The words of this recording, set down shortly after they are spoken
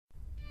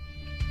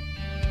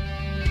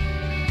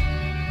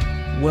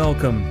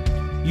Welcome.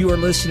 You are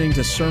listening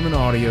to sermon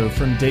audio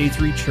from Day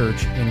 3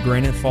 Church in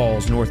Granite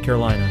Falls, North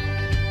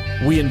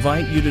Carolina. We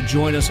invite you to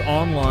join us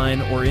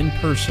online or in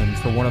person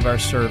for one of our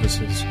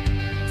services.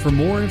 For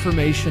more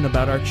information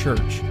about our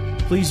church,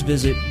 please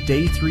visit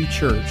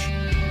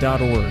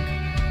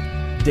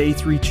day3church.org. Day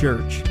 3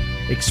 Church.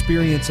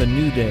 Experience a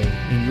new day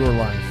in your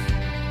life.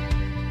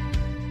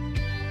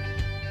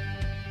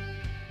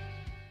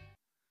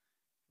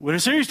 We're in a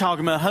series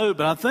talking about hope,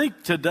 but I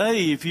think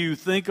today, if you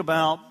think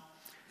about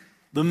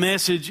the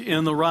message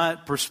in the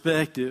right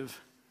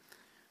perspective,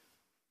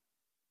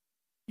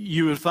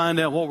 you would find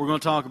out what we're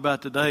going to talk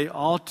about today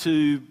ought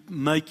to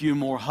make you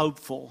more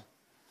hopeful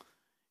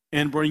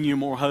and bring you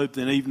more hope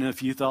than even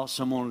if you thought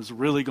someone was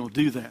really going to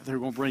do that. They're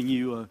going to bring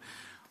you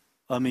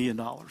 $1 million.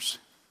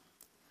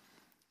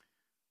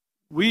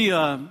 We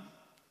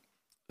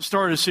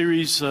started a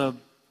series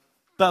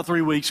about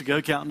 3 weeks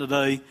ago, counting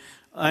today,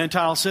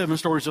 entitled 7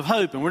 Stories of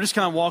Hope. And we're just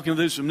kind of walking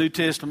through some New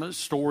Testament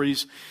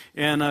stories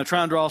and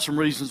trying to draw some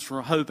reasons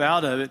for hope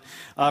out of it.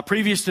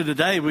 Previous to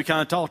today, we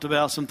kind of talked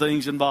about some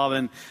things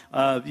involving,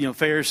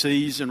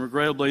 Pharisees and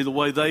regrettably the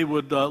way they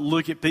would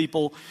look at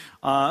people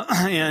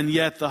and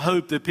yet the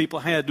hope that people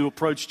had to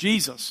approach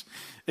Jesus,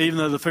 even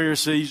though the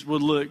Pharisees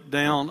would look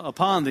down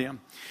upon them.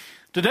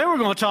 Today we're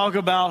going to talk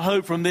about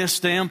hope from this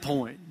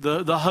standpoint,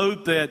 the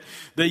hope that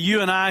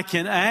you and I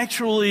can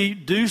actually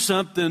do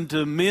something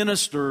to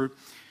minister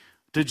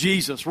to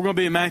Jesus. We're going to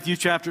be in Matthew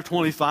chapter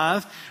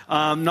 25.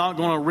 I'm not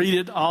going to read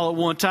it all at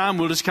one time.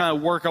 We'll just kind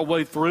of work our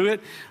way through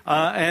it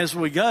as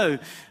we go.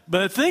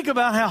 But think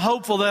about how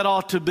hopeful that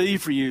ought to be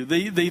for you.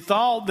 The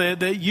thought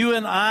that you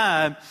and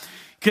I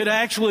could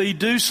actually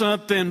do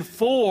something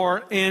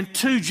for and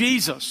to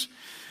Jesus.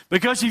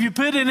 Because if you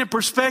put it in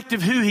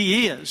perspective who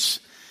He is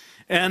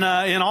and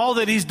all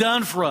that He's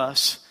done for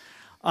us,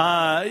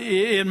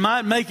 it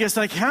might make us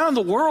think, how in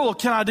the world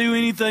can I do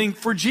anything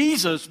for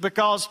Jesus?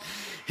 Because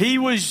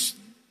He's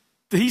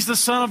the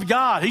Son of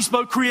God. He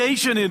spoke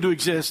creation into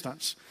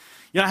existence.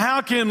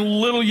 How can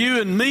little you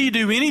and me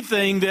do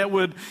anything that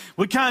would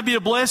kind of be a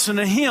blessing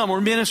to Him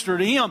or minister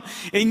to Him?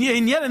 And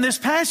yet in this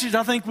passage,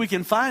 I think we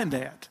can find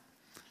that.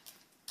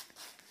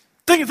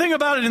 Think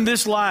about it in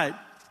this light.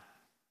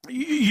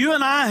 You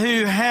and I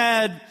who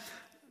had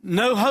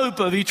no hope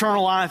of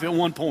eternal life at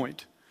one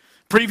point,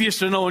 previous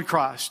to knowing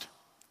Christ.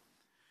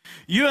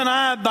 You and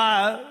I,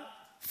 by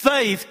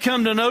faith,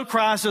 come to know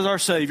Christ as our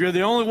Savior.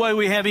 The only way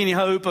we have any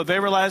hope of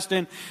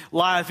everlasting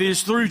life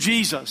is through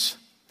Jesus.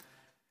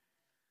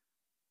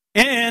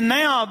 And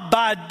now,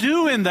 by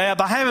doing that,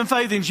 by having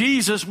faith in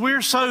Jesus,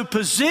 we're so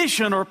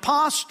positioned or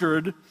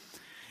postured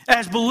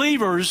as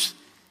believers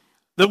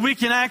that we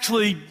can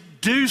actually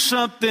do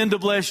something to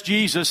bless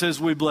Jesus as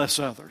we bless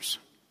others.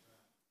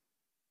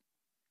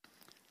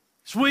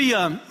 As we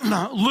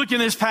look in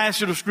this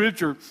passage of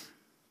Scripture,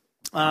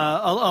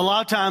 a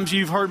lot of times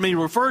you've heard me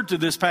refer to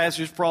this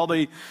passage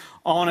probably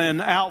on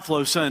an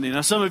Outflow Sunday.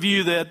 Now, some of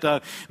you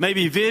that may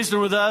be visiting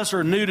with us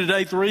or new to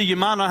Day 3, you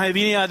might not have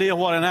any idea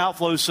what an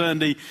Outflow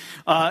Sunday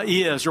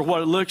is or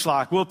what it looks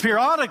like. Well,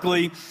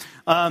 periodically,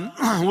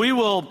 we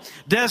will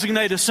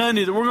designate a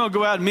Sunday that we're going to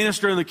go out and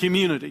minister in the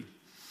community.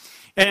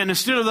 And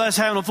instead of us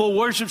having a full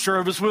worship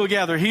service, we'll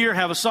gather here,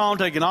 have a song,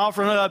 take an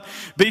offering up,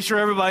 be sure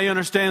everybody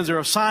understands their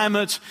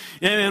assignments.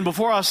 And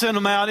before I send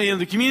them out in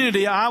the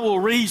community, I will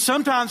read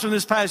sometimes from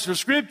this passage of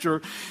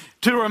Scripture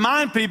to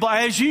remind people,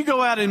 as you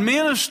go out and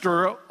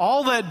minister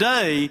all that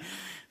day,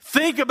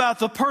 think about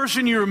the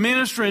person you're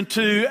ministering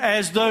to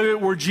as though it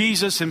were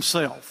Jesus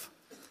Himself.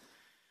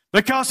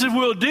 Because if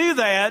we'll do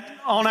that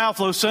on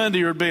Outflow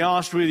Sunday, or to be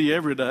honest with you,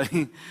 every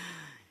day,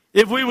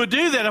 if we would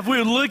do that, if we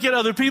would look at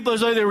other people as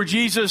though they were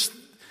Jesus,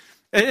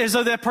 as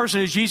though that person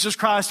is Jesus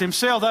Christ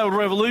Himself, that would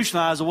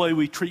revolutionize the way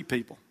we treat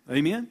people.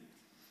 Amen?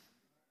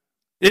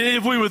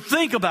 If we would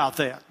think about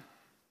that.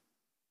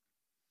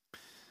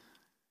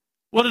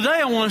 Well, today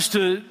I want us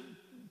to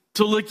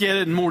look at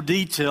it in more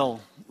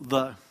detail,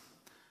 though.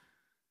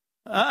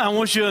 I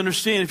want you to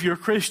understand, if you're a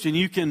Christian,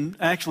 you can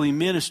actually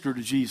minister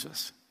to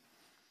Jesus.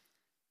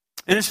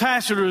 In this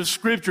passage of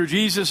Scripture,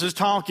 Jesus is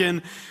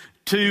talking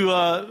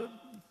to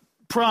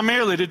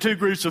primarily to two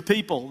groups of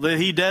people that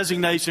He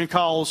designates and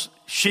calls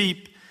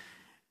sheep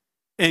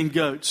and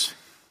goats.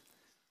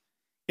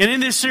 And in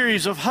this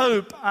series of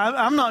hope,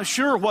 I'm not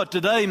sure what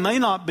today may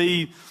not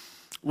be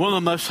one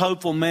of the most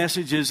hopeful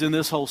messages in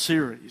this whole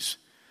series.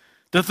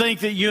 To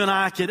think that you and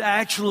I could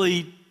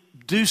actually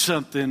do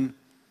something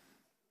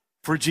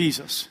for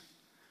Jesus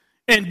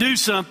and do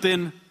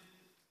something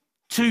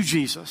to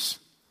Jesus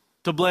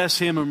to bless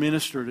Him or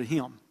minister to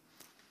Him.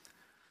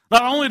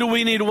 Not only do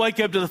we need to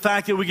wake up to the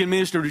fact that we can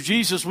minister to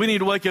Jesus, we need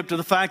to wake up to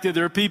the fact that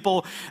there are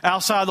people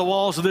outside the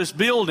walls of this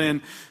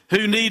building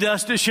who need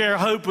us to share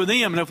hope with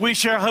them. And if we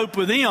share hope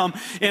with them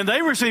and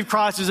they receive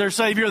Christ as their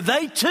Savior,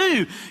 they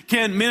too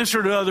can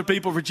minister to other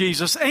people for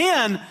Jesus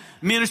and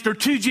minister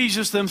to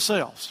Jesus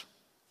themselves.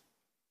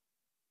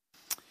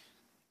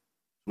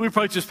 We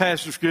approach this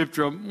passage of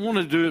Scripture. I want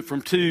to do it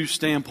from two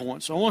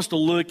standpoints. I want us to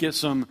look at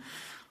some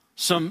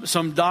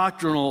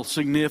doctrinal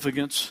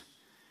significance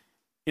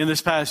in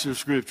this passage of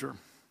Scripture.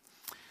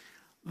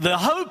 The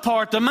hope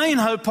part, the main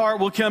hope part,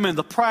 will come in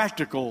the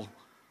practical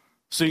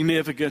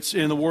significance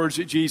in the words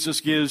that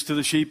Jesus gives to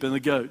the sheep and the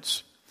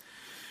goats.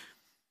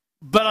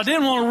 But I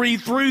didn't want to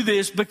read through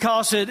this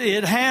because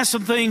it has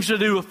some things to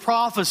do with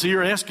prophecy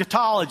or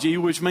eschatology,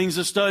 which means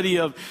the study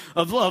of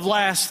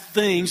last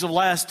things, of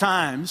last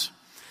times.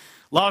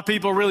 A lot of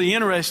people are really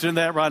interested in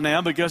that right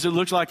now because it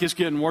looks like it's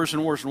getting worse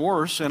and worse and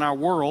worse in our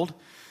world.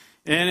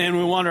 And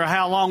we wonder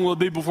how long will it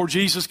be before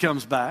Jesus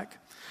comes back.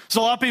 So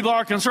a lot of people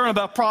are concerned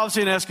about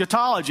prophecy and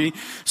eschatology.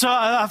 So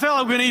I felt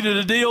like we needed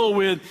to deal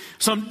with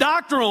some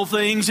doctrinal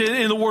things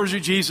in the words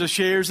that Jesus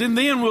shares. And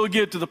then we'll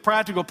get to the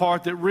practical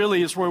part that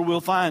really is where we'll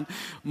find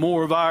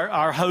more of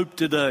our hope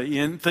today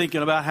in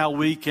thinking about how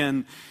we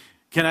can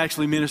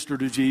actually minister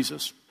to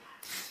Jesus.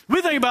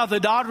 We think about the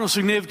doctrinal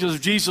significance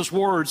of Jesus'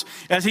 words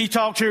as he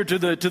talks here to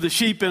the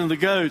sheep and the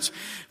goats.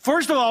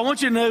 First of all, I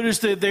want you to notice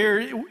that there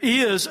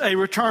is a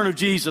return of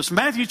Jesus.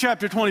 Matthew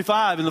chapter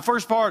 25, in the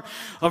first part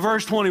of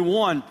verse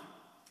 21,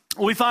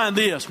 we find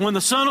this. When the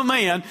Son of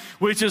Man,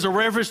 which is a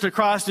reference to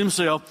Christ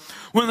himself,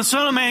 when the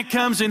Son of Man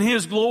comes in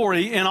his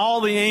glory and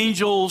all the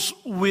angels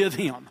with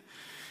him.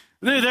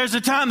 There's a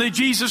time that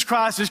Jesus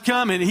Christ is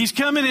coming. He's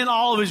coming in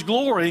all of his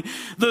glory.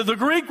 The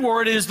Greek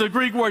word is the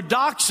Greek word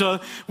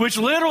doxa, which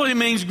literally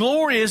means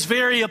glory is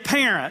very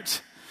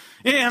apparent.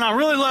 And I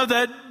really love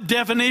that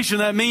definition,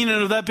 that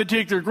meaning of that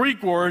particular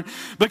Greek word,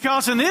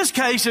 because in this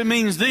case it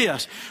means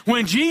this.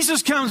 When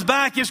Jesus comes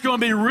back, it's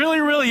going to be really,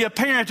 really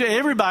apparent to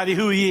everybody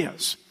who he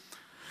is.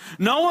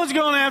 No one's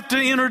going to have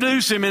to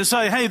introduce him and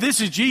say, hey,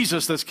 this is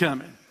Jesus that's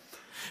coming.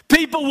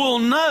 People will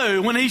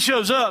know when he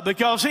shows up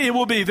because it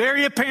will be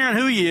very apparent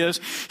who he is.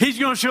 He's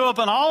going to show up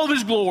in all of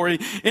his glory,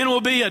 and it will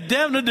be a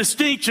definite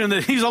distinction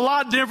that he's a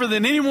lot different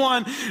than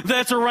anyone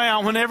that's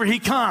around whenever he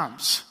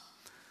comes.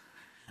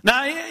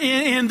 Now,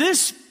 in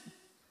this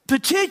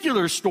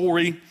particular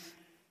story,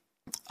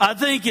 I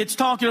think it's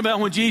talking about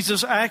when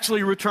Jesus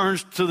actually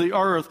returns to the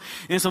earth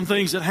and some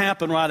things that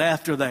happen right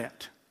after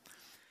that.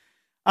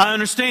 I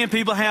understand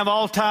people have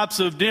all types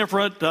of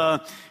different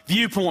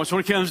viewpoints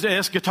when it comes to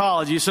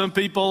eschatology. Some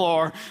people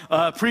are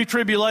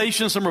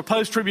pre-tribulation, some are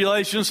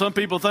post-tribulation. Some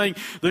people think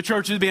the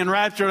church is being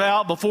raptured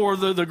out before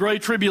the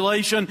Great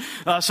Tribulation.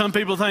 Some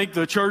people think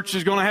the church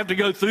is going to have to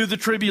go through the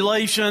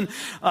tribulation.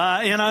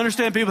 And I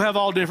understand people have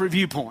all different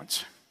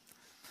viewpoints.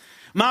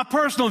 My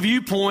personal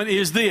viewpoint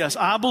is this.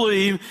 I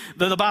believe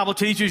that the Bible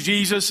teaches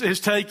Jesus has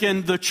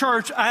taken the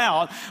church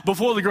out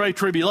before the Great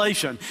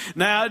Tribulation.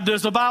 Now,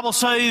 does the Bible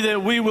say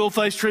that we will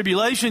face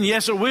tribulation?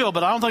 Yes, it will,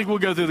 but I don't think we'll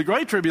go through the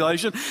Great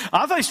Tribulation.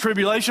 I face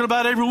tribulation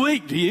about every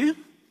week. Do you?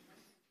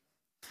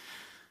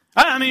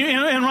 I mean,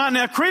 and right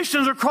now,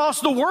 Christians across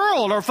the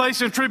world are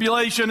facing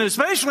tribulation,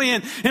 especially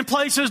in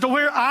places to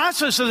where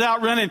ISIS is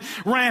out running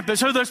rampant.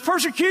 So there's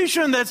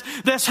persecution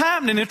that's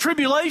happening and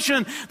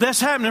tribulation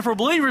that's happening for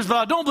believers, but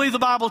I don't believe the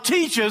Bible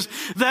teaches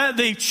that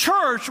the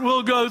church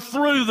will go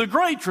through the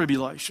Great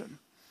Tribulation.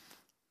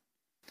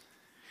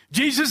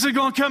 Jesus is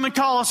going to come and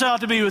call us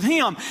out to be with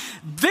him.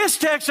 This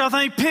text, I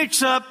think,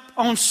 picks up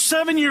on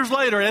 7 years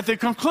later at the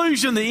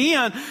conclusion, the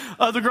end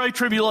of the Great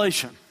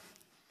Tribulation.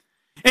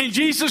 And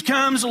Jesus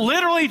comes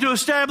literally to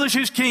establish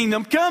his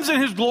kingdom, comes in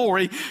his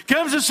glory,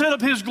 comes to set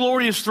up his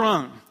glorious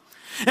throne.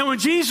 And when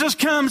Jesus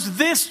comes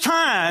this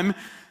time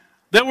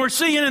that we're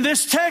seeing in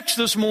this text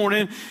this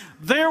morning,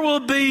 there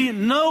will be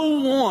no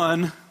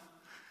one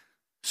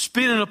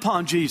spitting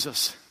upon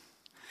Jesus.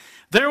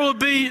 There will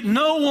be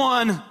no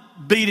one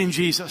beating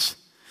Jesus.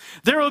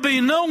 There will be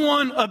no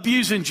one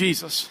abusing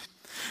Jesus.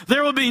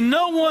 There will be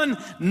no one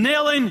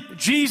nailing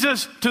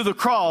Jesus to the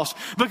cross.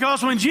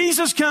 Because when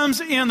Jesus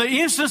comes in the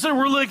instance that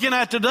we're looking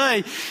at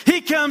today, he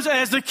comes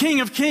as the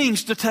King of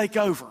Kings to take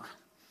over.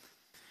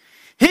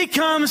 He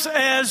comes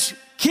as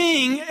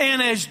king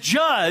and as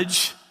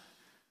judge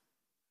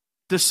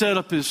to set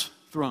up his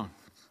throne.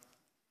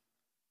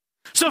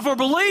 So for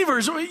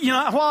believers,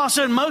 while I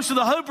said most of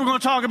the hope we're going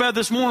to talk about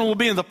this morning will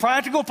be in the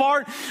practical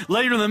part,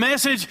 later in the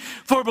message,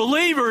 for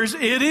believers,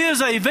 it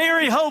is a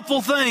very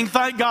hopeful thing,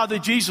 thank God,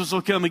 that Jesus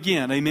will come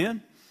again.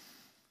 Amen?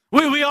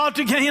 We ought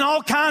to gain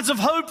all kinds of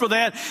hope for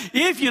that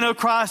if you know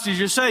Christ is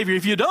your Savior.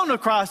 If you don't know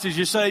Christ is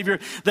your Savior,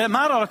 that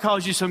might ought to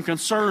cause you some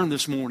concern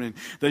this morning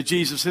that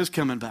Jesus is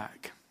coming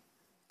back.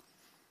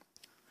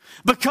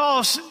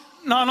 Because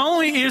not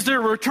only is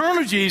there a return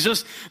of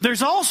Jesus,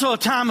 there's also a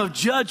time of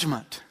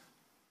judgment.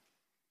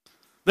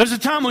 There's a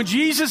time when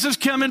Jesus is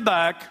coming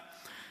back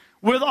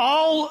with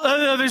all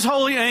of his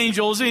holy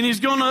angels, and he's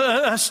going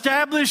to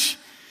establish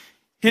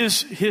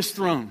his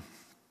throne.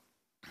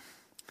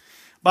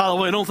 By the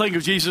way, don't think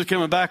of Jesus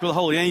coming back with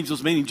holy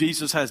angels, meaning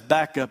Jesus has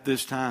backup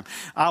this time.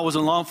 I was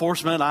in law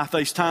enforcement. I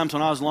faced times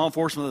when I was in law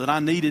enforcement that I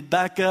needed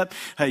backup.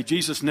 Hey,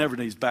 Jesus never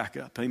needs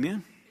backup.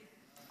 Amen?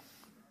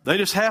 They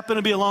just happen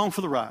to be along for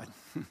the ride.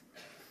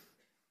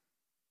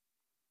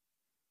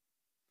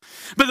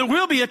 But there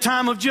will be a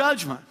time of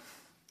judgment.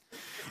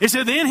 It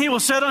said, then he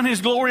will sit on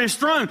his glorious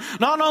throne.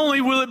 Not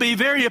only will it be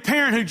very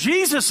apparent who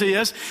Jesus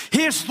is,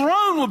 his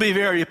throne will be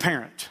very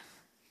apparent.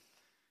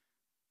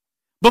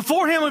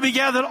 Before him will be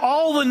gathered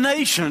all the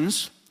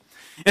nations,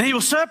 and he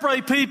will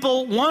separate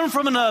people one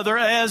from another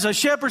as a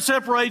shepherd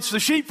separates the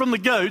sheep from the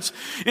goats.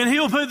 And he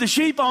will put the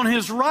sheep on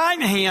his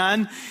right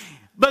hand,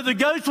 but the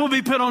goats will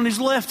be put on his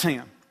left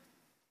hand.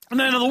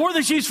 Now, the word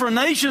that's used for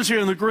nations here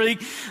in the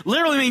Greek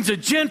literally means the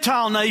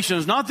Gentile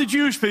nations, not the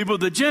Jewish people,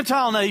 the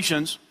Gentile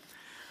nations.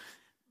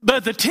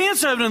 But the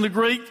tense of it in the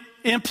Greek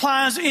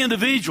implies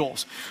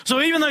individuals.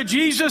 So even though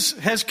Jesus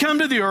has come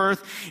to the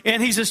earth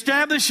and he's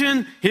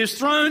establishing his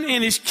throne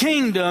and his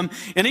kingdom,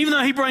 and even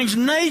though he brings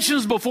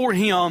nations before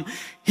him,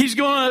 he's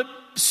going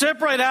to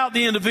separate out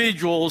the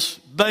individuals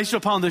based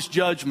upon this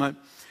judgment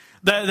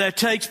that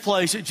takes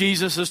place that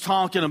Jesus is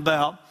talking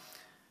about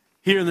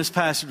here in this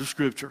passage of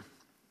Scripture.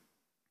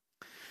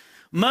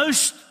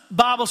 Most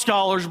Bible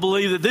scholars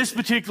believe that this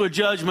particular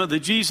judgment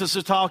that Jesus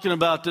is talking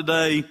about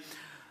today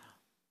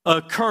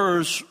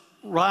occurs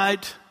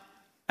right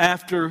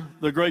after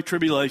the Great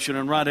Tribulation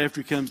and right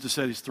after he comes to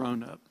set his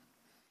throne up.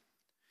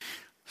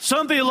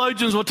 Some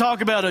theologians will talk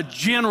about a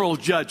general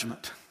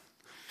judgment.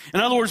 In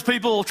other words,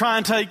 people will try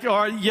and take,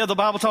 the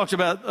Bible talks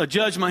about a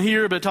judgment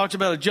here, but it talks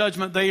about a looks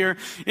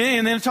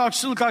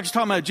like it's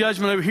talking about a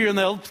judgment over here, and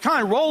they'll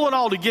kind of roll it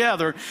all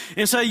together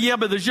and say, yeah,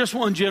 but there's just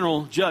one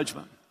general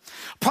judgment.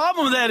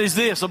 Problem with that is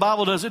this: the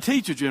Bible doesn't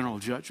teach a general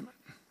judgment.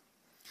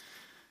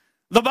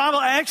 The Bible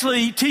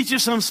actually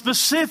teaches some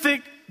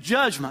specific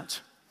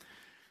judgments.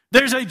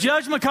 There's a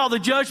judgment called the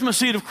judgment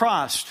seat of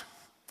Christ.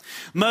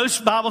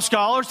 Most Bible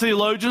scholars,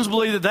 theologians,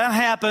 believe that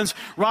happens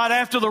right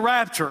after the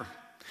rapture.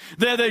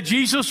 That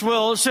Jesus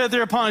will sit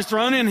there upon his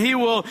throne and he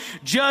will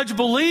judge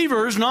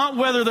believers, not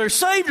whether they're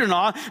saved or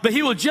not, but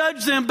he will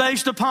judge them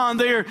based upon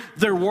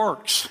their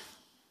works.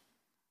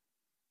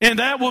 And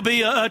that will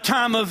be a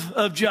time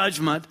of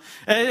judgment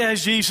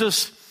as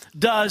Jesus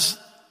does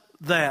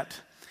that.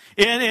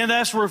 And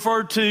that's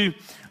referred to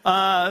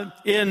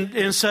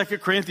in 2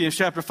 Corinthians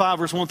chapter 5,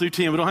 verse 1 through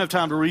 10. We don't have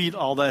time to read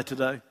all that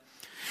today.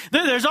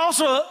 There's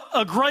also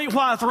a great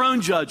white throne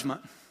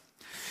judgment.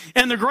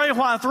 And the great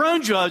white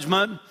throne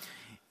judgment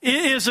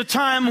is a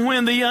time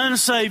when the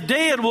unsaved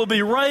dead will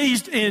be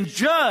raised and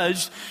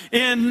judged.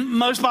 And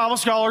most Bible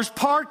scholars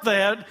park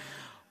that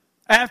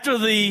after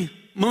the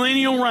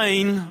millennial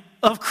reign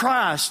of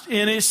Christ.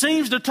 And it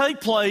seems to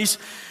take place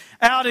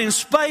out in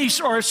space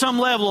or at some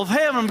level of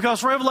heaven,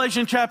 because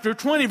Revelation chapter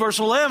 20 verse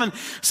 11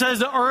 says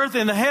the earth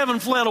and the heaven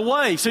fled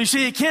away. So you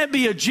see, it can't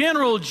be a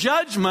general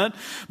judgment,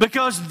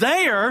 because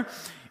there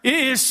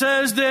it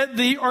says that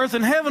the earth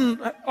and heaven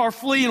are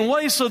fleeing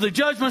away, so the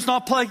judgment's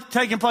not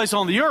taking place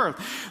on the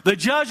earth. The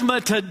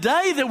judgment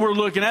today that we're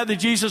looking at, that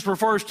Jesus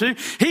refers to,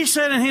 he's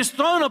setting his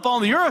throne up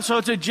on the earth, so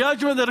it's a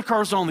judgment that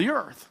occurs on the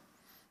earth.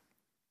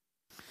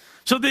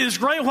 So this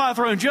great white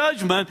throne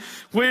judgment,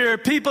 where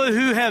people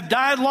who have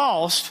died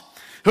lost,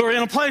 who are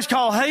in a place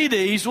called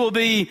Hades, will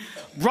be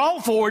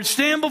brought forward,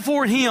 stand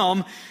before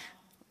him,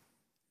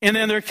 and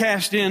then they're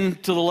cast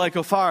into the lake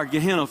of fire,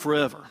 Gehenna,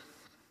 forever.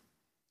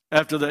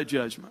 After that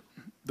judgment,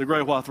 the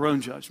great white throne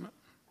judgment.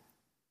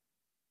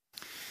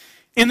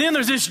 And then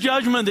there's this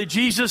judgment that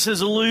Jesus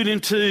is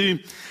alluding to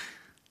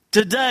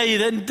today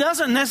that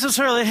doesn't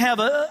necessarily have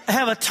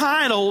a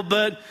title,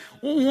 but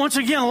once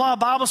again, a lot of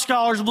Bible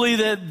scholars believe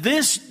that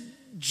this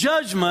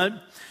judgment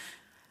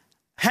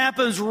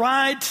happens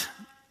right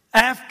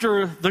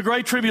after the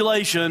Great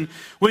Tribulation,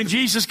 when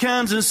Jesus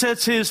comes and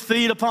sets his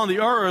feet upon the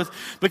earth,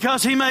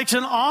 because he makes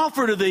an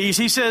offer to these.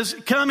 He says,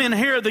 come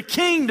inherit the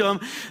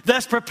kingdom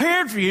that's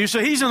prepared for you. So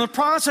he's in the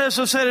process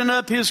of setting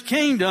up his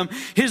kingdom,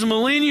 his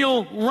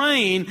millennial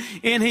reign,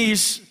 and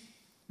he's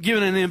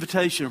given an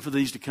invitation for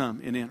these to come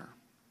and enter.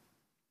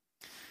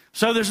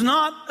 So there's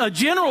not a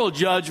general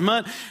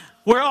judgment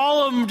where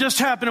all of them just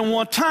happen at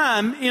one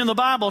time in the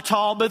Bible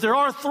taught, but there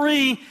are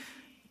three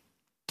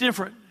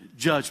different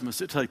judgments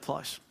that take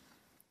place.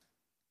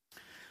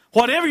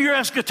 Whatever your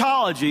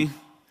eschatology,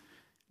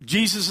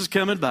 Jesus is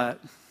coming back,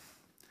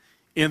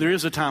 and there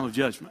is a time of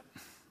judgment,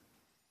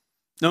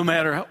 no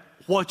matter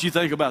what you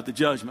think about the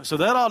judgment. So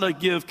that ought to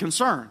give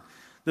concern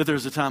that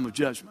there's a time of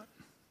judgment.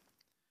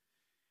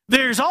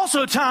 There's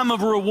also a time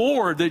of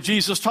reward that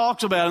Jesus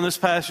talks about in this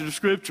passage of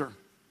Scripture.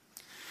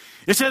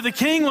 It said the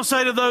king will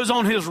say to those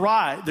on his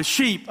right, the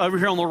sheep over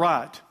here on the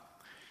right,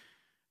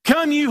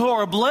 come you who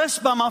are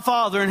blessed by my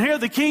Father, inherit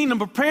the kingdom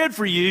prepared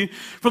for you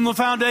from the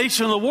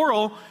foundation of the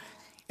world.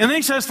 And then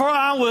he says, for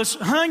I was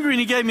hungry and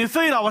he gave me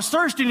food. I was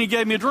thirsty and he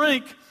gave me a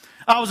drink.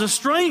 I was a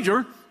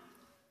stranger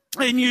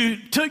and you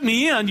took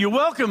me in. You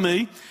welcomed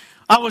me.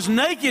 I was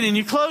naked and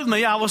you clothed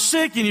me. I was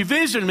sick and you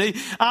visited me.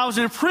 I was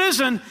in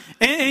prison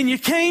and you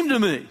came to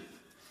me.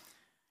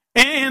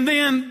 And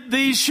then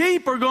these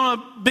sheep are going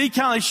to be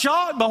kind of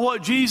shocked by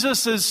what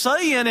Jesus is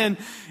saying. And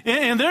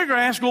they're going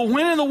to ask, well,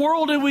 when in the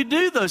world did we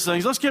do those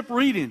things? Let's keep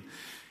reading.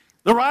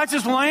 The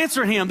righteous will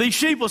answer him. These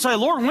sheep will say,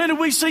 Lord, when did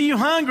we see you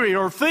hungry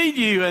or feed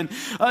you and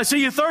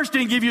see you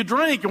thirsty and give you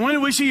drink? And when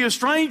did we see you a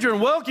stranger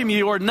and welcome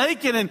you, or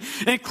naked and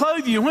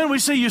clothe you? When did we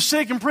see you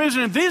sick in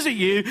prison and visit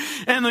you?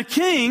 And the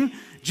king,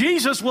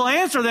 Jesus will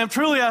answer them,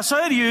 truly I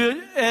say to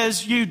you,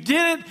 as you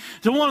did it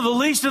to one of the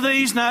least of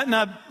these.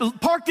 Now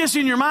park this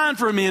in your mind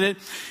for a minute.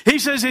 He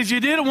says, as you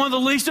did it to one of the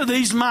least of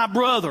these, my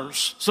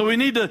brothers. So we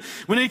need to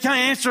kind of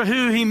answer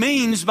who he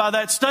means by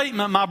that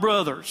statement, my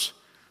brothers.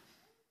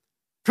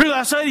 Truly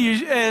I say to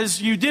you,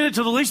 as you did it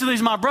to the least of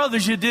these, my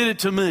brothers, you did it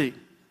to me.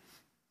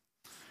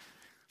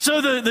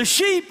 So the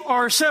sheep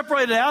are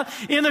separated out,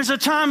 and there's a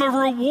time of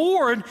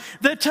reward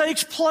that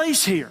takes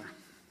place here.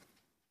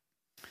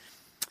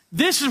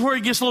 This is where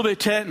it gets a little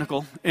bit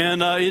technical,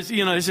 and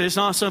it's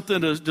not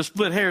something to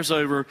split hairs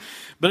over.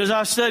 But as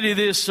I study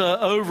this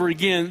over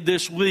again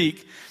this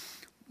week,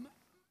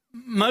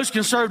 most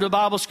conservative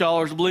Bible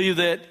scholars believe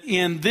that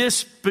in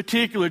this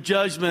particular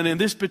judgment and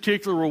this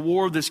particular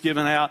reward that's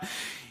given out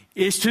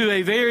is to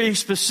a very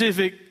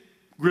specific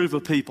group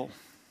of people.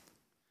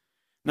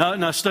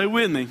 Now stay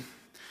with me.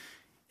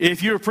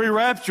 If you're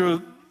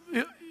pre-rapture,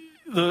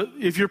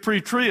 if you're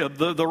pre-trib,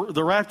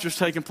 the rapture's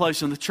taking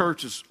place and the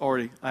church is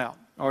already out,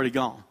 already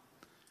gone.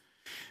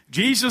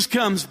 Jesus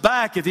comes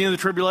back at the end of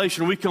the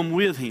tribulation. We come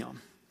with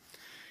him.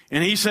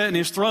 And he's setting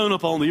his throne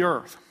up on the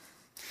earth.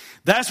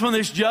 That's when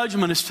this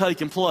judgment is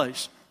taking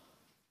place.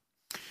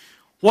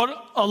 What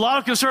a lot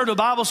of conservative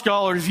Bible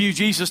scholars view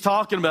Jesus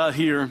talking about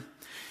here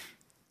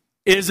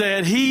is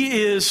that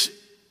he is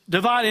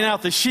dividing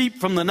out the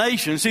sheep from the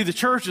nations. See, the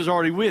church is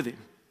already with him.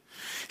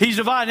 He's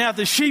dividing out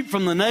the sheep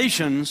from the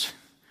nations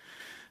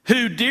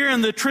who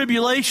during the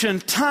tribulation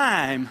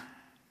time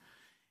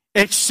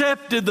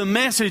accepted the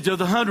message of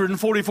the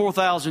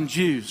 144,000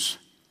 Jews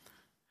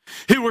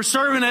who were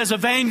serving as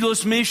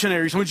evangelist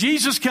missionaries. When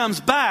Jesus comes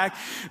back,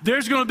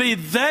 there's going to be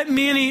that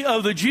many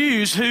of the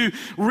Jews who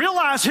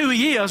realize who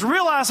he is,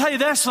 realize, hey,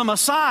 that's the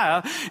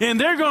Messiah, and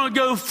they're going to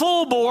go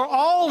full bore,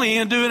 all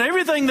in, doing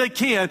everything they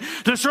can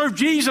to serve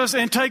Jesus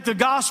and take the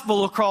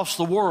gospel across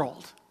the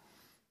world.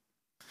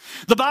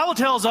 The Bible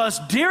tells us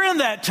during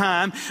that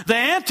time, the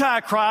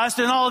Antichrist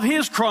and all of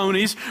his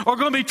cronies are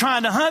going to be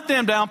trying to hunt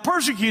them down,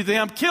 persecute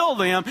them, kill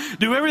them,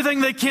 do everything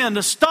they can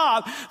to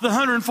stop the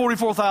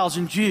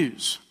 144,000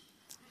 Jews.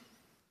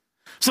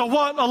 So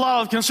what a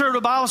lot of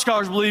conservative Bible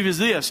scholars believe is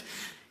this.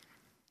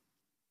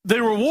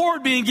 The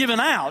reward being given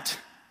out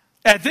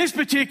at this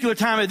particular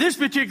time, at this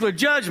particular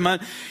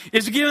judgment,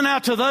 is given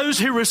out to those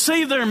who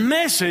received their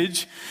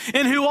message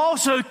and who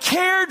also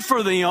cared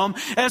for them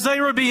as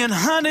they were being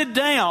hunted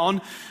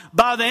down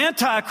by the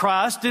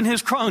Antichrist and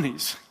his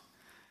cronies.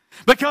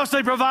 Because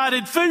they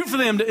provided food for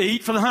them to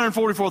eat, for the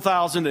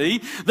 144,000 to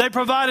eat. They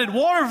provided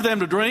water for them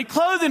to drink,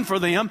 clothing for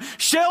them,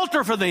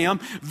 shelter for them,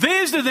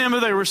 visited them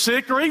if they were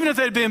sick, or even if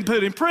they'd been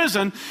put in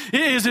prison.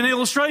 It is an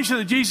illustration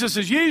that Jesus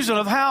is using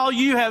of how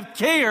you have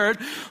cared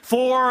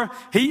for,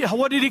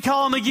 what did he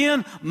call them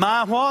again?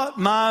 My what?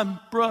 My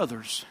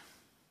brothers.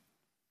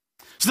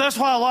 So that's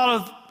why a lot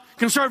of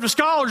conservative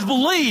scholars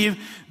believe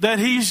that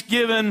he's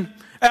given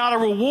out a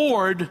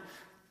reward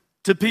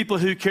to people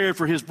who cared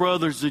for his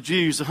brothers, the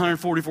Jews, the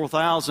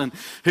 144,000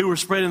 who were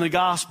spreading the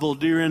gospel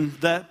during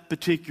that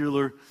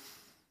particular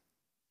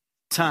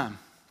time.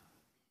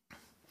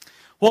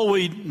 What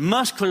we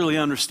must clearly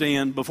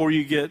understand before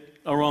you get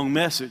a wrong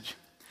message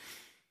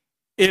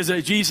is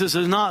that Jesus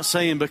is not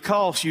saying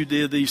because you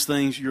did these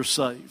things, you're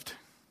saved.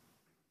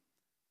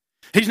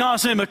 He's not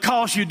saying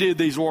because you did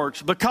these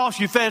works, because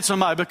you fed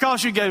somebody,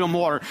 because you gave them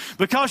water,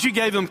 because you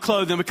gave them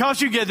clothing,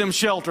 because you gave them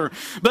shelter,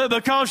 but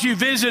because you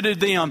visited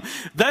them,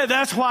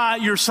 that's why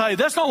you're saved.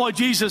 That's not what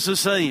Jesus is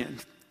saying.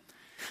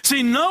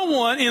 See, no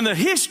one in the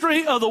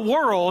history of the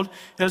world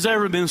has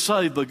ever been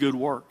saved by good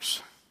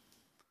works.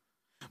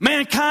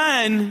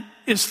 Mankind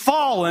is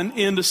fallen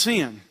into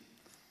sin.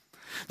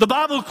 The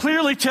Bible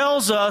clearly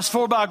tells us,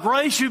 for by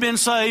grace you've been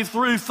saved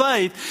through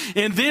faith,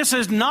 and this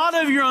is not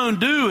of your own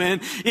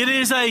doing. It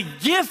is a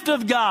gift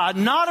of God,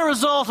 not a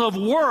result of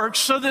works,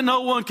 so that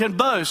no one can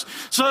boast.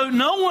 So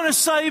no one is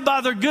saved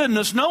by their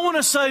goodness. No one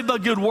is saved by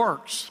good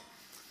works.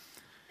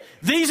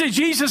 These that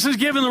Jesus is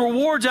giving the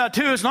rewards out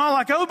to, it's not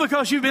like, oh,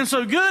 because you've been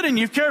so good and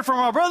you've cared for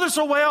my brother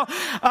so well,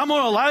 I'm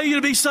going to allow you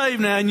to be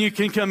saved now and you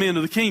can come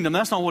into the kingdom.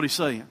 That's not what he's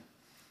saying.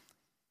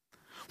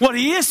 What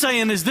he is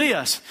saying is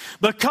this: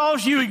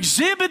 because you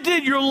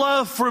exhibited your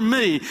love for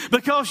me,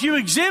 because you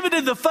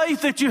exhibited the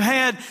faith that you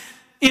had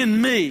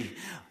in me,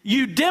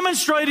 you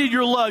demonstrated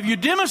your love, you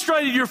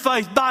demonstrated your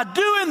faith by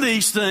doing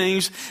these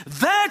things.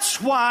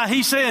 That's why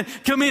he said,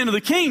 come into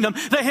the kingdom.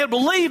 They had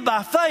believed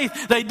by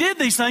faith. They did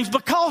these things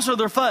because of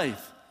their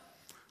faith.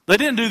 They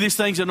didn't do these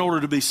things in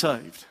order to be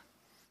saved.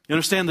 You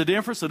understand the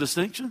difference, the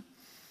distinction?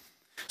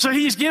 So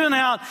he's given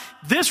out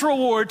this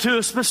reward to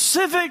a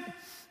specific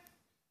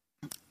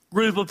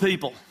group of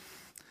people.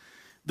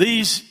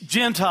 These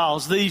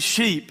Gentiles, these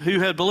sheep who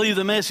had believed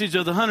the message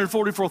of the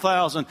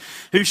 144,000,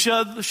 who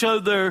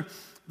showed their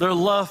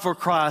love for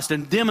Christ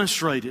and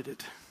demonstrated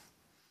it.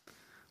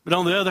 But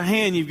on the other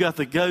hand, you've got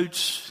the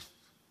goats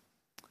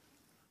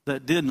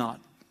that did not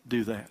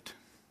do that.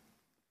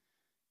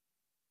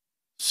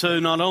 So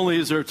not only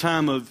is there a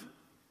time of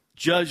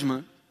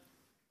judgment,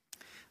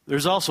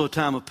 there's also a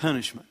time of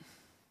punishment.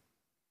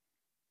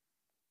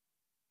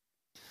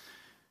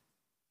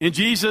 And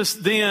Jesus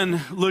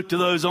then looked to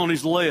those on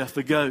his left,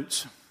 the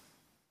goats.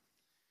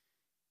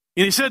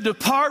 And he said,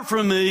 "Depart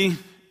from me,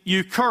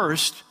 you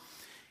cursed,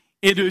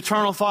 into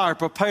eternal fire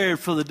prepared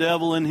for the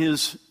devil and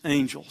his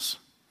angels."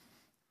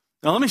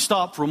 Now let me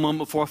stop for a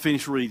moment before I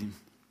finish reading.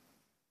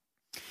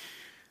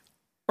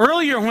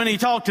 Earlier when he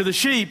talked to the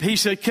sheep, he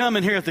said, "Come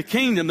and inherit the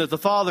kingdom that the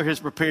Father has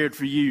prepared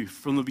for you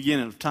from the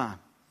beginning of time."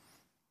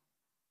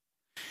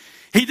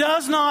 He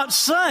does not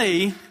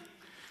say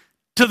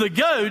to the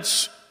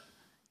goats,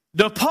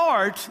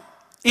 "Depart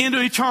into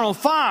eternal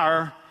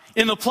fire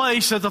in the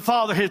place that the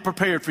Father has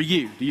prepared for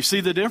you." Do you see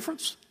the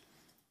difference?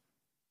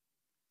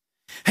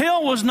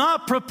 Hell was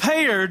not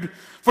prepared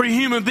for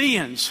human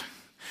beings.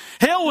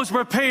 Hell was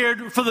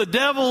prepared for the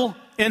devil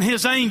and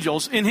his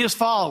angels and his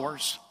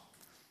followers.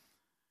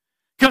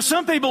 Because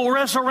some people will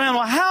wrestle around,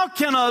 well, how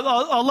can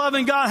a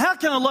loving God, how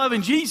can a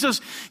loving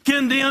Jesus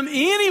condemn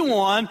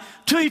anyone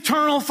to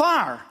eternal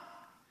fire?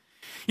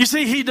 You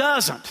see, he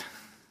doesn't.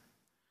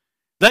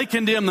 They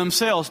condemn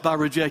themselves by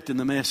rejecting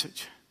the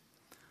message,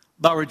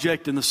 by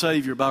rejecting the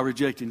Savior, by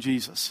rejecting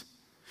Jesus.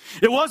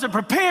 It wasn't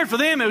prepared for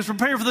them, it was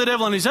prepared for the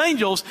devil and his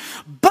angels,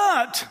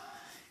 but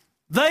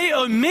they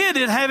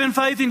omitted having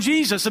faith in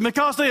Jesus. And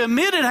because they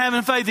omitted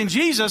having faith in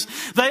Jesus,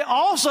 they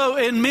also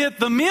admit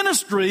the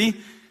ministry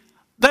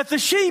that the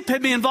sheep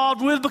had been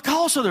involved with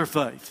because of their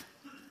faith.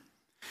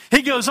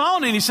 He goes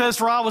on and he says,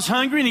 "For I was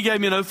hungry and he gave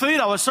me no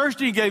food. I was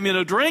thirsty and he gave me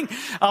no drink.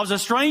 I was a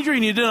stranger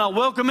and he did not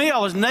welcome me. I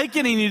was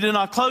naked and he did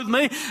not clothe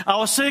me. I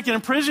was sick and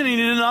in prison and he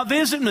did not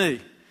visit me."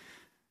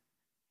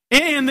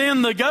 And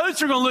then the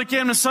goats are going to look at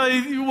him and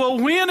say, "Well,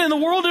 when in the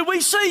world did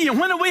we see you?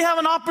 When did we have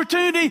an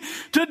opportunity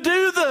to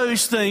do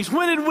those things?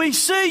 When did we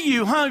see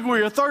you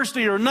hungry or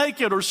thirsty or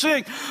naked or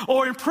sick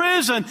or in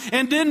prison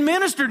and didn't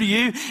minister to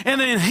you?"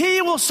 And then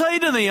he will say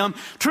to them,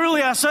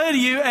 "Truly I say to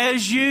you,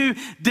 as you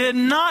did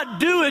not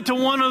do it to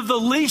one of the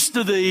least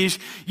of these,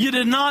 you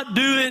did not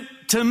do it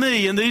to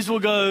me." And these will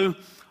go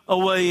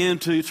away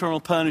into eternal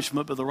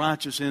punishment, but the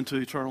righteous into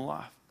eternal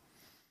life.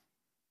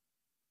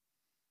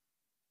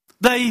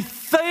 They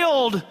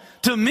failed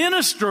to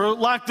minister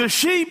like the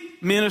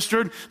sheep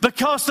ministered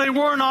because they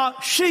were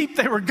not sheep,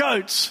 they were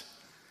goats.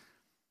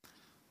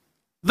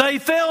 They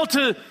failed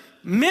to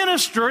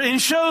minister and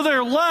show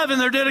their love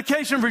and their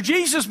dedication for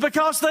Jesus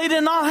because they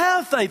did not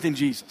have faith in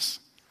Jesus.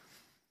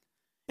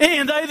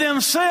 And they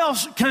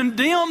themselves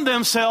condemned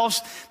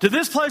themselves to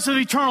this place of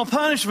eternal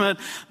punishment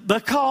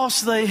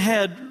because they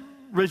had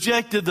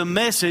rejected the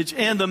message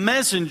and the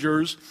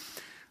messengers,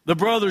 the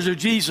brothers of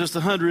Jesus, the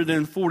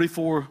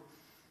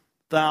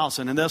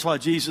 144,000. And that's why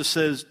Jesus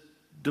says,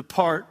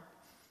 "Depart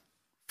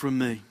from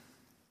me."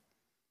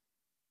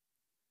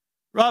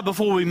 Right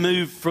before we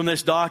move from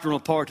this doctrinal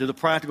part to the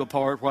practical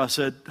part where I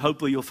said,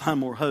 hopefully you'll find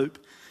more hope.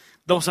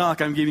 Don't sound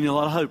like I'm giving you a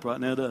lot of hope right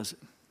now, does it?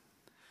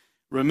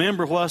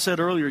 Remember what I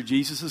said earlier,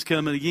 Jesus is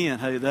coming again.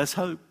 Hey, that's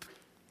hope.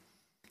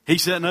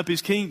 He's setting up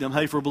his kingdom.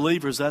 Hey, for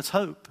believers, that's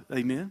hope.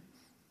 Amen.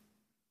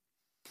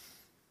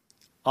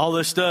 All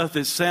this stuff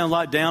that sounds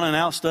like down and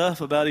out stuff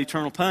about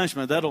eternal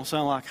punishment, that don't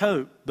sound like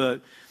hope,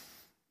 but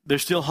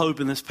there's still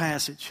hope in this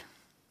passage.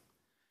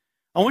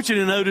 I want you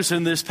to notice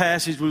in this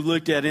passage we've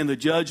looked at, in the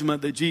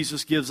judgment that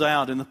Jesus gives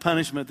out and the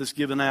punishment that's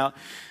given out,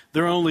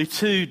 there are only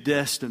two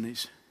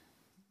destinies.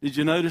 Did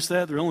you notice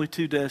that? There are only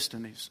two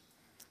destinies.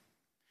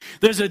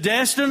 There's a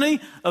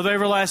destiny of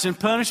everlasting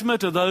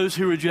punishment to those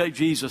who reject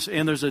Jesus,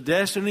 and there's a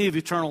destiny of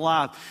eternal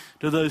life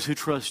to those who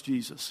trust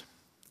Jesus.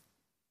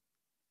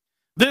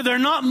 They're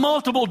not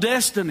multiple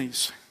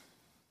destinies.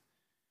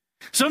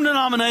 Some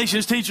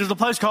denominations teach there's a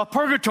place called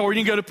purgatory.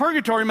 You can go to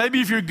purgatory.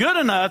 Maybe if you're good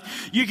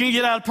enough, you can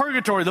get out of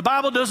purgatory. The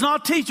Bible does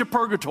not teach a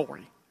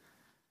purgatory.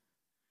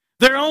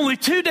 There are only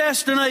two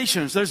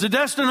destinations. There's a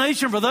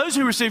destination for those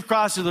who receive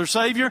Christ as their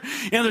Savior,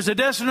 and there's a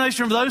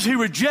destination for those who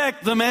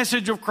reject the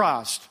message of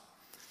Christ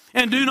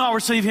and do not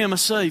receive Him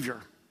as Savior.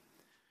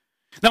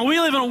 Now, we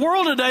live in a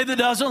world today that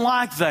doesn't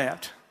like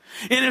that.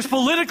 And it's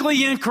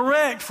politically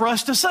incorrect for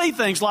us to say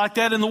things like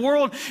that in the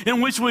world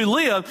in which we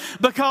live,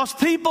 because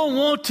people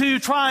want to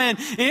try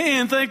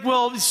and think,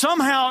 well,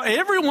 somehow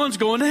everyone's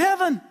going to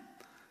heaven.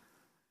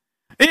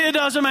 It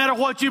doesn't matter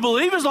what you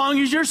believe as long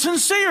as you're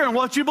sincere in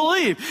what you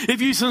believe.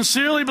 If you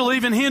sincerely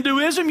believe in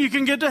Hinduism, you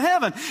can get to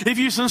heaven. If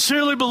you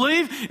sincerely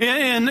believe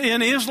in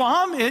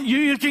Islam,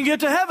 you can get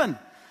to heaven.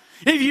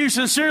 If you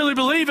sincerely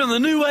believe in the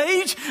New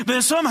Age,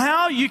 then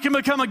somehow you can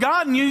become a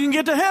God and you can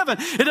get to heaven.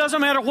 It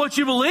doesn't matter what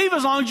you believe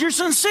as long as you're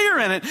sincere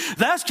in it.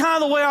 That's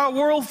kind of the way our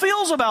world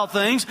feels about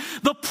things.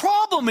 The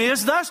problem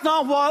is that's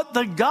not what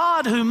the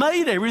God who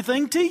made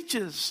everything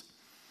teaches.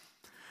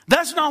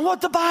 That's not what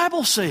the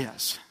Bible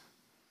says.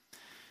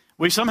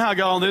 We somehow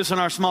got on this in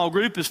our small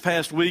group this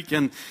past week,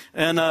 and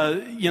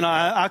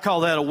I call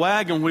that a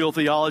wagon wheel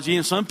theology.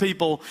 And some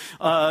people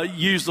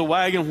use the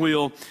wagon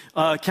wheel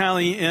kind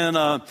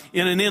of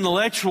in an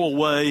intellectual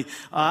way.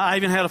 I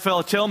even had a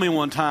fellow tell me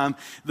one time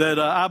that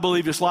I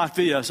believe it's like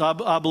this.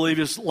 I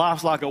believe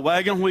life's like a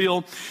wagon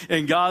wheel,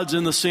 and God's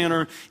in the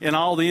center, and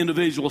all the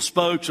individual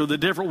spokes are the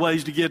different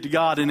ways to get to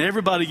God, and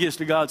everybody gets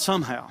to God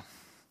somehow.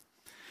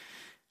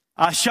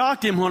 I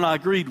shocked him when I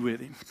agreed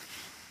with him.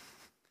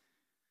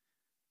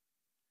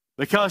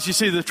 Because, you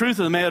see, the truth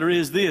of the matter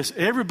is this.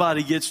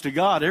 Everybody gets to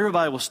God.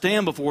 Everybody will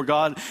stand before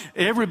God.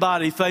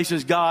 Everybody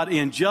faces God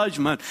in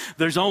judgment.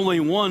 There's only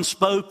one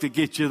spoke that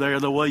gets you there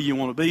the way you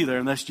want to be there,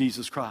 and that's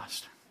Jesus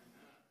Christ.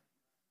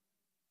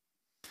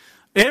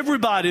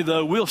 Everybody,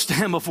 though, will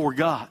stand before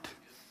God.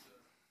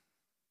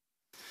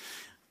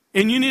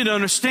 And you need to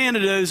understand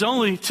that there's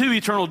only two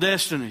eternal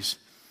destinies.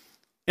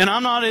 And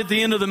I'm not at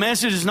the end of the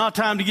message. It's not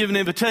time to give an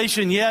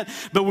invitation yet,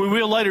 but we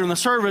will later in the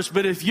service.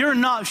 But if you're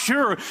not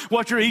sure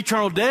what your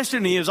eternal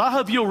destiny is, I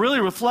hope you'll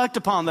really reflect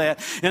upon that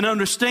and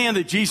understand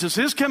that Jesus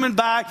is coming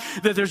back,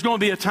 that there's going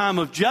to be a time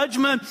of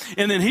judgment,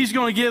 and then He's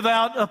going to give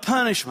out a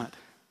punishment,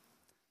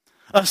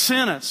 a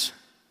sentence.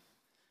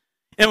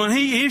 And when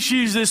He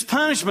issues this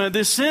punishment,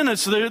 this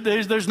sentence,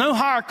 there's no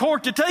higher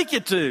court to take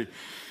it to.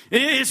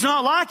 It's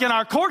not like in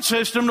our court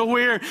system to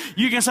where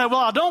you can say,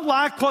 well, I don't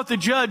like what the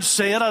judge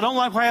said. I don't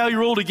like how he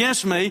ruled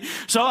against me.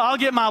 So I'll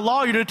get my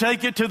lawyer to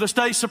take it to the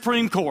state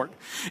Supreme Court.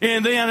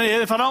 And then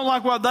if I don't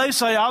like what they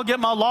say, I'll get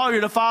my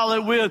lawyer to file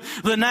it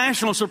with the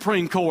national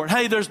Supreme Court.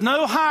 Hey, there's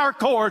no higher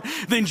court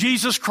than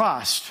Jesus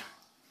Christ.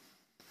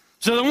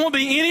 So there won't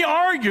be any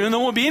arguing. There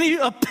won't be any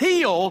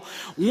appeal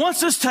once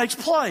this takes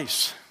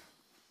place.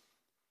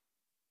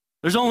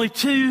 There's only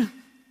two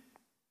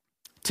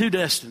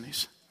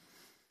destinies.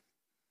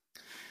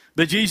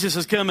 But Jesus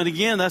is coming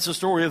again. That's a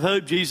story of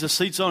hope. Jesus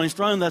sits on His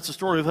throne. That's a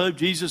story of hope.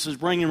 Jesus is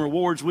bringing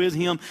rewards with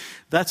Him.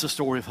 That's a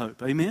story of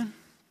hope. Amen?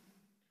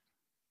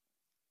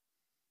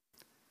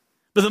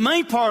 But the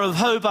main part of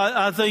hope,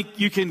 I think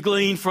you can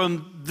glean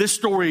from this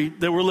story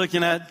that we're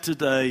looking at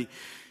today,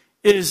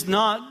 is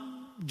not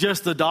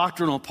just the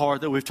doctrinal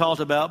part that we've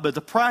talked about, but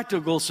the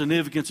practical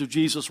significance of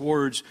Jesus'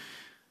 words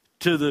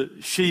to the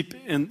sheep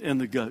and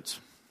the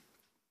goats.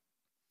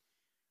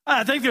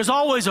 I think there's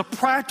always a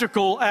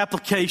practical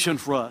application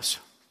for us.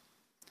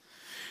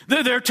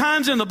 There are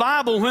times in the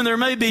Bible when there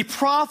may be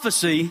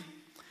prophecy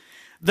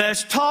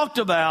that's talked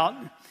about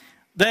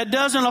that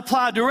doesn't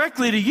apply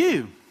directly to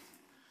you.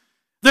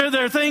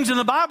 There are things in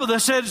the Bible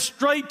that said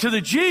straight to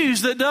the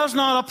Jews that does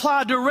not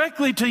apply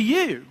directly to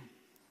you.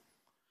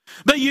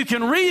 But you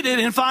can read it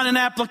and find an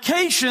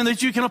application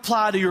that you can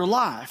apply to your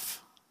life.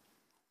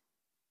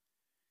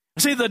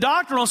 See, the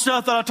doctrinal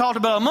stuff that I talked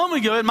about a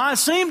moment ago, it might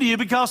seem to you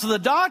because of the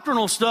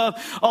doctrinal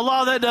stuff, a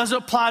lot of that doesn't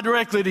apply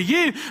directly to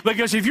you.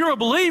 Because if you're a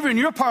believer and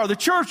you're part of the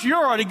church,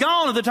 you're already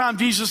gone at the time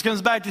Jesus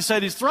comes back to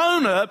set His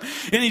throne up.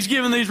 And He's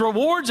giving these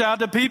rewards out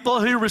to people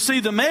who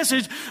receive the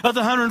message of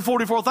the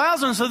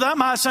 144,000. So that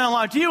might sound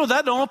like to you, well,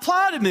 that don't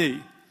apply to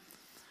me.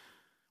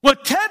 Well,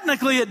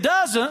 technically it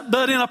doesn't,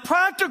 but in a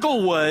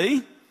practical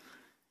way,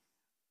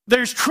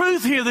 there's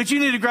truth here that you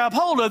need to grab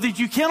hold of that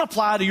you can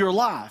apply to your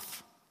life.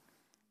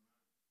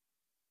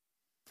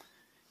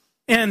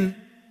 And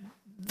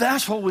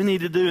that's what we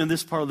need to do in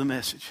this part of the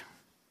message.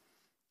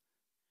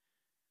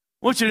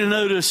 I want you to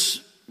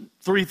notice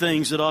three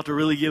things that ought to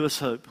really give us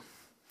hope.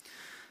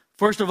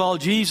 First of all,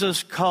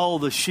 Jesus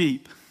called the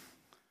sheep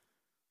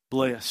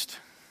blessed.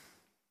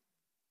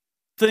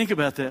 Think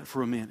about that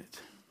for a minute.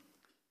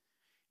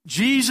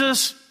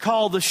 Jesus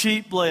called the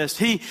sheep blessed.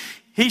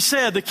 He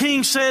said, the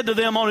king said to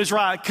them on his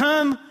right,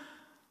 "Come,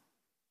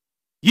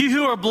 you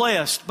who are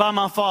blessed by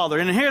my Father,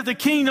 and inherit the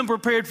kingdom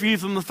prepared for you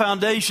from the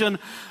foundation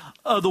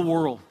of the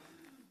world."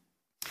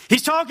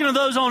 He's talking to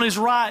those on his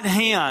right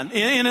hand.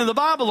 And in the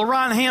Bible, the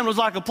right hand was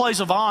like a place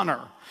of honor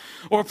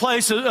or a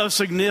place of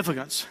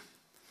significance.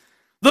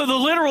 The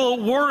literal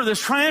word that's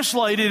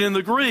translated in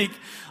the Greek,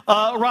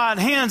 right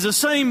hand, is the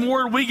same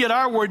word we get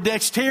our word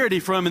dexterity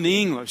from in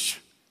the English.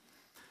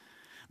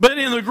 But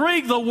in the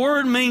Greek, the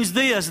word means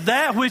this,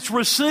 that which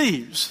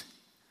receives.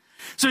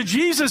 So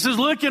Jesus is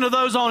looking at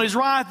those on his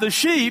right, the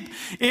sheep,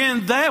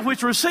 and that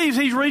which receives,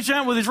 He's reaching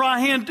out with His right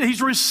hand,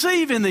 He's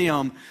receiving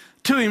them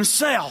to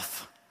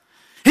Himself.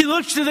 He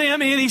looks to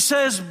them and He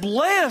says,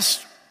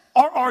 "Blessed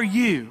are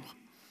you."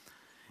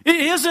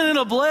 Isn't it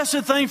a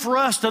blessed thing for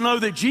us to know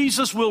that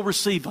Jesus will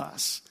receive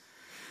us?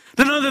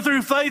 To know that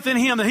through faith in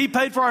Him, that He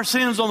paid for our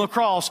sins on the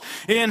cross,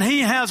 and He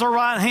has a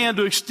right hand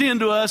to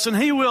extend to us, and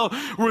He will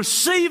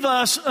receive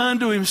us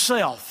unto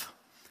Himself.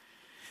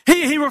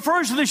 He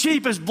refers to the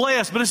sheep as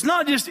blessed, but it's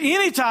not just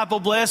any type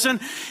of blessing.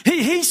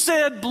 He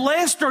said,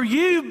 "Blessed are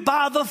you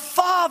by the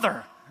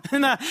Father."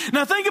 Now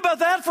think about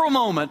that for a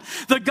moment.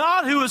 The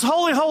God who is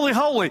holy, holy,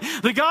 holy.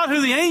 The God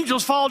who the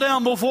angels fall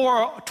down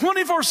before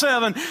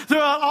 24/7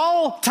 throughout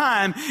all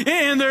time.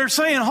 And they're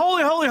saying,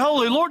 "Holy, holy,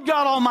 holy, Lord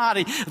God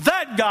Almighty."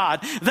 That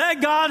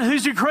God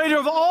who's the creator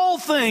of all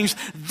things.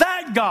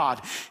 That God.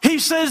 He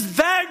says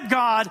that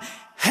God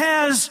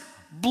has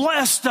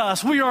blessed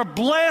us. We are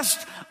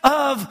blessed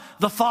of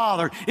the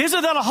Father.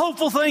 Isn't that a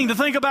hopeful thing to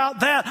think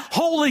about, that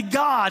holy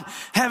God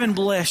having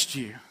blessed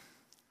you?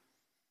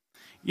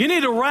 You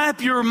need to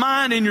wrap your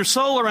mind and your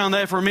soul around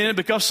that for a minute,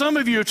 because some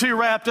of you are too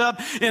wrapped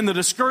up in the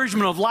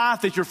discouragement of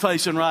life that you're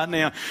facing right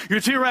now. You're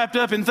too wrapped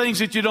up in things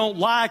that you don't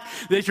like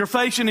that you're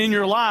facing in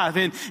your life.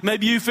 And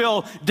maybe you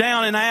feel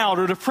down and out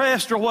or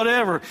depressed or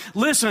whatever.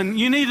 Listen,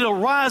 you need to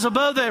rise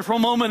above that for a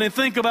moment and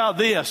think about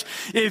this.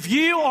 If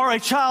you are a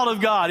child of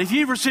God, if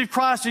you've received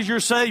Christ as your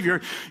Savior,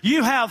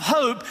 you have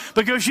hope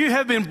because you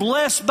have been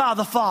blessed by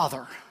the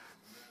Father.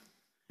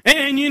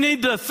 And you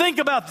need to think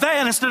about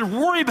that instead of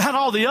worry about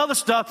all the other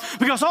stuff,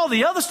 because all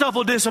the other stuff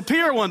will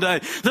disappear one day.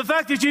 The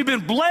fact that you've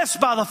been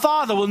blessed by the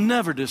Father will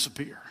never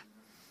disappear.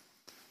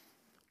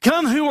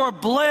 Come who are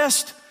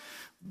blessed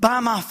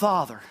by my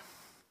Father.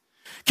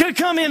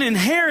 Come and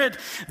inherit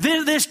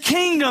this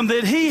kingdom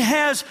that He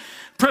has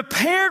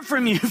prepared for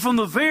you from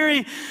the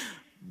very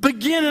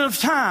beginning of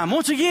time.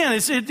 Once again,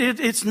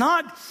 it's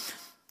not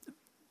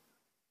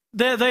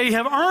that they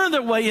have earned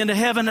their way into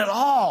heaven at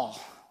all.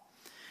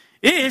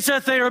 It's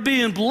that they are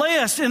being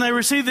blessed and they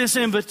receive this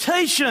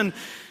invitation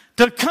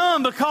to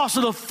come because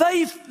of the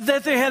faith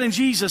that they had in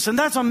Jesus. And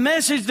that's a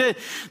message that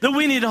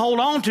we need to hold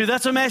on to.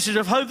 That's a message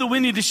of hope that we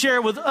need to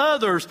share with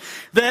others,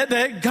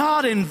 that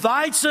God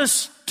invites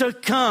us to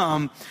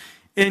come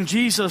and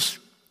Jesus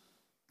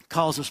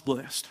calls us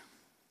blessed.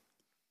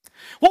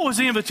 What was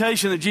the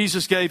invitation that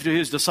Jesus gave to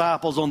His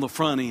disciples on the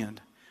front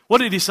end? What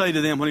did He say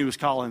to them when He was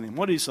calling them?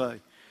 What did He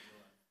say?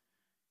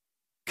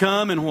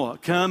 Come and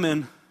what? Come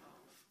and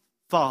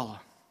follow.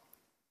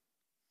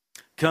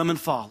 Come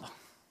and follow.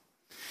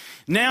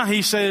 Now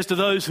He says to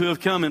those who have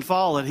come and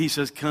followed, He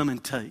says, come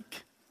and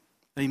take.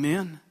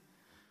 Amen.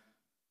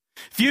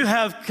 If you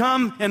have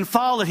come and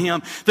followed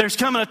Him, there's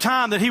coming a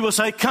time that He will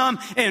say, come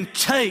and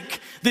take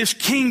this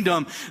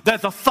kingdom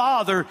that the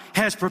Father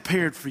has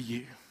prepared for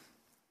you.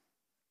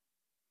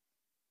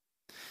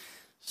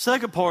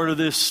 Second part of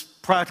this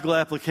practical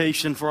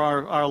application for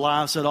our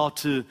lives that ought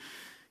to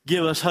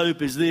give us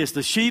hope is this.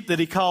 The sheep that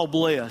He called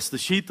blessed, the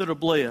sheep that are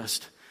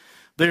blessed,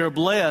 they are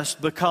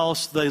blessed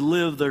because they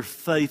live their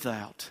faith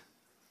out.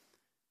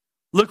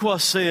 Look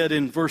what's said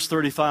in verse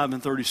 35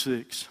 and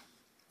 36.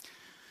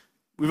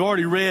 We've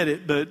already read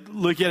it, but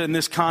look at it in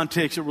this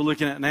context that we're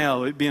looking at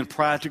now, it being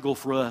practical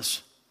for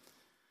us.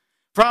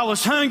 For I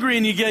was hungry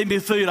and you gave me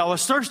food. I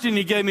was thirsty and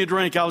you gave me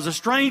drink. I was a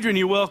stranger and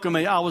you welcomed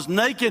me. I was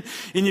naked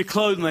and you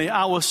clothed me.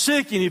 I was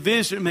sick and you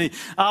visited me.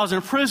 I was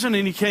in prison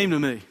and you came to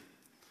me.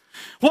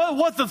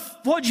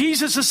 What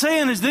Jesus is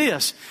saying is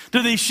this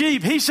to these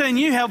sheep. He's saying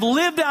you have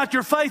lived out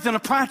your faith in a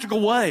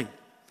practical way.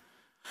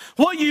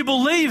 What you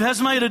believe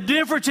has made a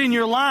difference in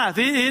your life.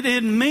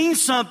 It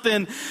means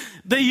something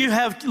that you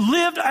have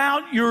lived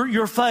out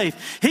your faith.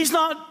 He's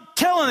not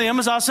telling them,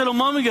 as I said a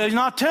moment ago, He's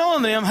not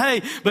telling them,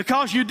 hey,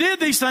 because you did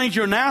these things,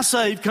 you're now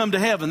saved, come to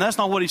heaven. That's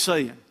not what He's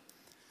saying.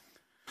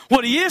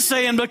 What He is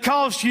saying,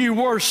 because you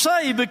were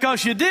saved,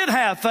 because you did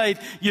have faith,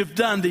 you've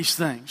done these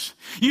things.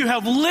 You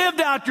have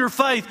lived out your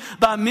faith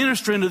by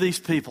ministering to these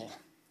people.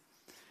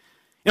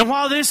 And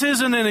while this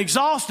isn't an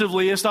exhaustive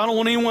list, I don't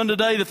want anyone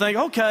today to think,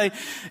 okay,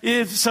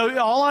 so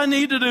all I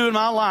need to do in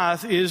my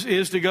life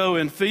is to go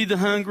and feed the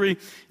hungry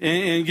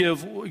and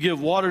give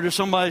water to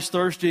somebody who's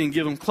thirsty and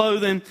give them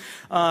clothing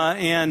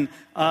and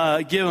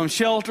give them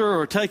shelter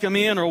or take them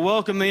in or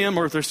welcome them,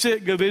 or if they're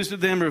sick, go visit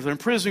them, or if they're in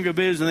prison, go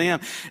visit them.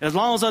 As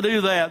long as I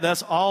do that,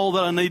 that's all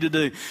that I need to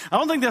do. I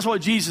don't think that's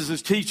what Jesus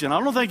is teaching.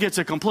 I don't think it's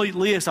a complete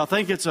list. I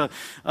think it's a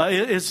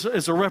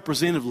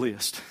representative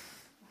list.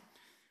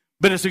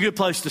 But it's a good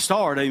place to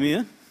start,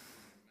 amen?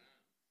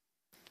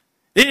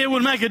 It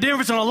would make a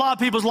difference in a lot of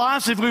people's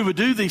lives if we would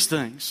do these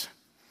things.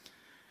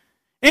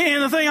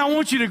 And the thing I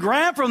want you to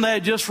grab from that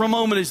just for a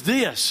moment is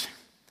this.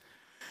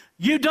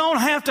 You don't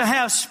have to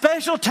have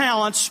special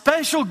talents,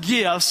 special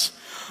gifts,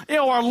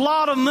 or a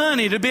lot of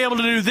money to be able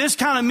to do this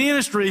kind of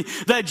ministry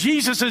that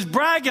Jesus is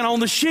bragging on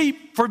the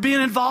sheep for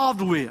being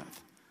involved with.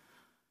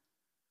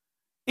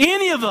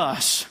 Any of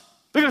us,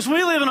 because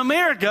we live in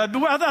America,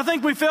 I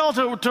think we fail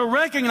to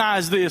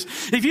recognize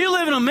this. If you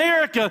live in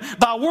America,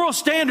 by world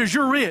standards,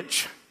 you're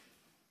rich.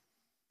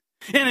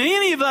 And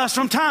any of us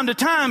from time to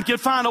time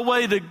could find a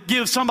way to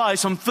give somebody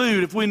some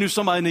food if we knew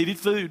somebody needed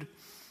food.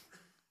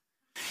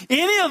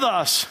 Any of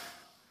us,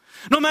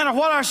 no matter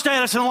what our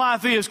status in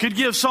life is, could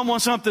give someone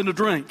something to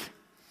drink.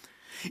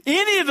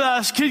 Any of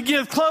us could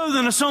give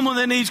clothing to someone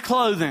that needs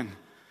clothing.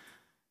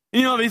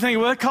 You know, you think,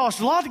 well, it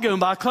costs a lot to go and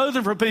buy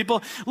clothing for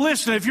people.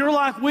 Listen, if you're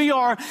like we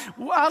are,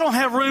 I don't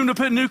have room to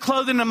put new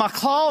clothing in my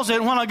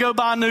closet when I go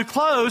buy new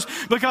clothes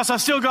because I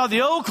still got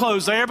the old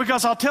clothes there,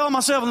 because I'll tell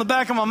myself in the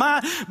back of my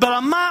mind, but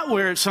I might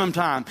wear it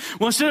sometime.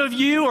 Well, instead of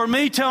you or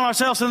me telling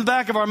ourselves in the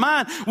back of our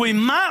mind, we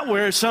might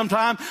wear it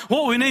sometime,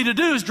 what we need to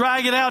do is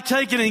drag it out,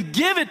 take it, and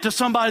give it to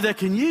somebody that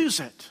can use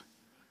it.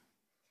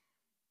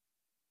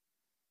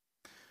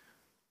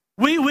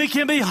 We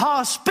can be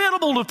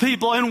hospitable to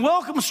people and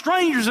welcome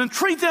strangers and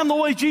treat them the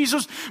way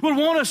Jesus would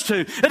want us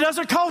to. It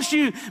doesn't cost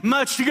you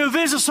much to go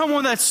visit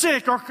someone that's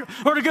sick or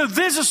to go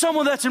visit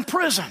someone that's in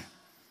prison.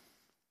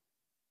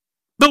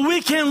 But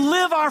we can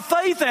live our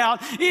faith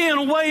out in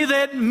a way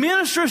that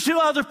ministers to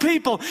other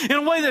people, in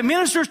a way that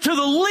ministers to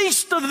the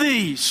least of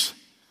these.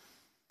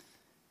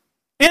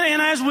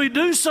 And as we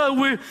do so,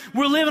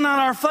 we're living out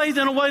our faith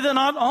in a way that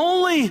not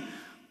only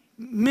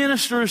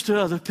ministers to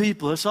other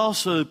people, it's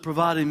also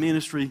providing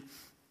ministry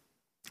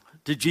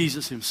to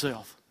Jesus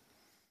himself.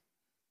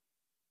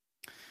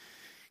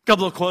 A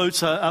couple of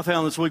quotes I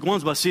found this week.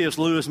 One's by C.S.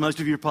 Lewis. Most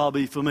of you are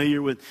probably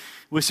familiar with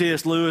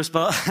C.S. Lewis,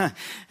 but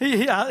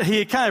he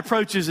kind of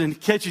approaches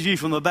and catches you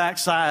from the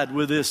backside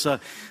with this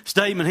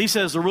statement. He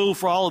says, the rule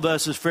for all of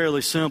us is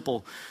fairly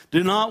simple.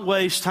 Do not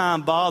waste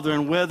time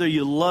bothering whether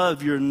you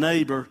love your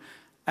neighbor.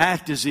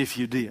 Act as if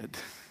you did.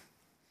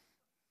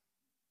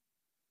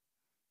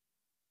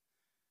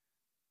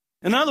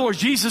 In other words,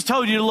 Jesus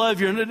told you to love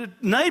your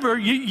neighbor.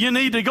 You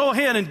need to go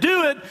ahead and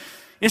do it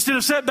instead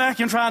of sit back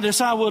and try to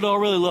decide whether I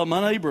really love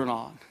my neighbor or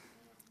not.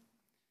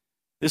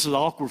 This is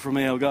awkward for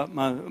me. I've got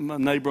my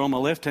neighbor on my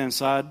left-hand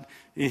side.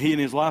 He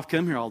and his wife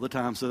come here all the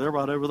time, so they're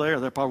right over there.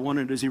 They're probably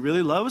wondering, does he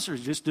really love us or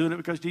is he just doing it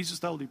because Jesus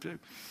told him to?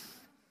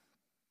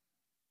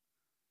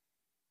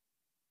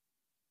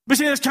 But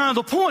see, that's kind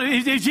of the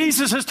point. If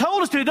Jesus has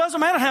told us to, it doesn't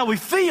matter how we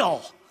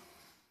feel.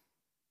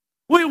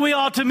 We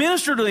ought to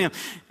minister to them.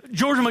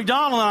 George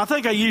MacDonald, and I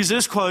think I used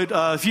this quote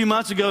a few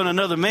months ago in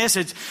another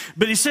message,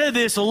 but he said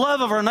this: the love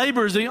of our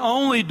neighbor is the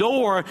only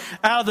door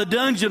out of the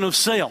dungeon of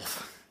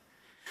self.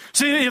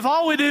 See, if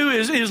all we do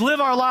is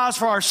live our lives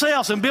for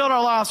ourselves and build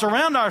our lives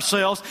around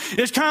ourselves,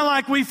 it's kind of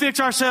like we fix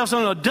ourselves in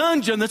a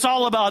dungeon that's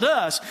all about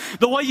us.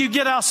 The way you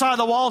get outside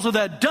the walls of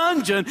that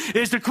dungeon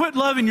is to quit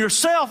loving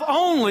yourself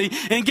only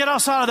and get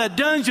outside of that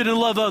dungeon and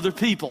love other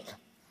people.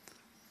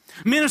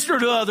 Minister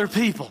to other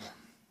people.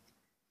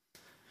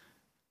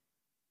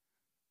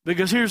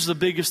 Because here's the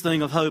biggest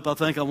thing of hope I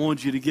think I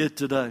want you to get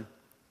today.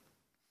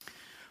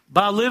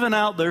 By living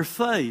out their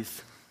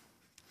faith,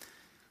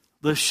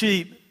 the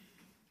sheep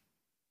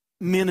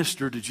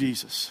minister to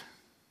Jesus.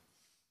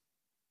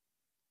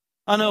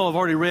 I know I've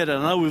already read it.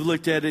 I know we've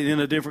looked at it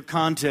in a different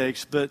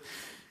context, but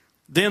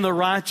then the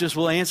righteous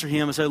will answer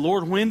him and say,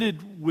 Lord, when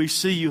did we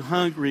see you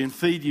hungry and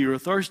feed you, or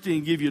thirsty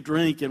and give you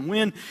drink? And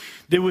when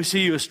did we see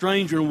you a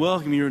stranger and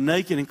welcome you, or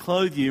naked and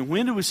clothe you? And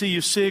when did we see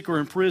you sick or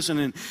in prison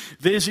and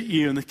visit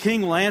you? And the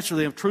king will answer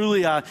them,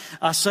 truly I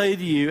say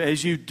to you,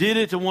 as you did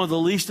it to one of the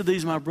least of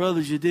these my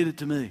brothers, you did it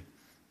to me.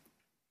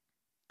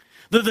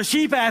 The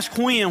sheep ask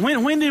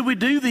when did we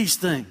do these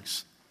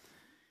things?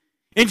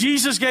 And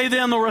Jesus gave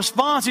them the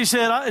response. He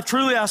said,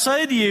 truly I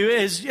say to you,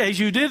 as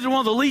you did it to one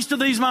of the least of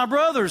these my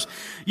brothers,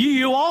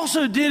 you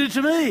also did it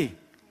to me.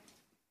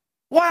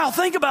 Wow,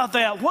 think about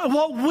that.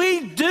 What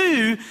we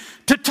do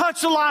to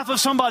touch the life of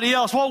somebody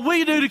else, what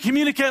we do to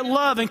communicate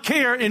love and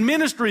care and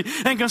ministry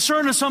and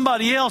concern to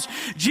somebody else,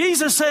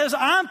 Jesus says,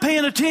 I'm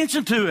paying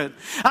attention to it.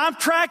 I'm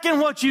tracking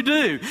what you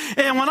do.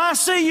 And when I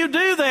see you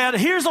do that,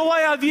 here's the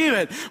way I view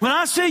it. When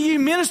I see you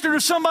minister to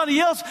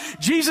somebody else,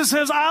 Jesus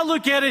says, I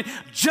look at it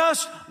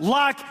just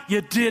like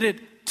you did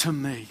it to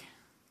me.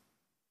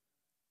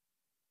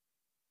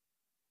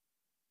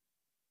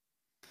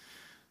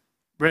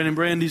 Brandon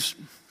Brandy's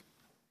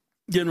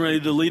getting ready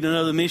to lead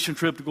another mission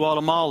trip to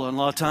Guatemala, and a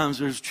lot of times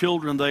there's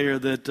children there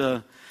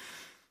that,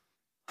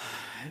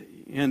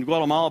 in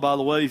Guatemala, by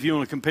the way, if you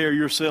want to compare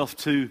yourself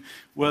to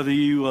whether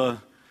you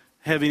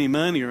have any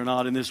money or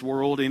not in this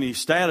world, any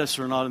status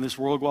or not in this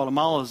world,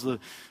 Guatemala is the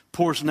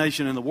poorest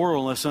nation in the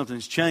world unless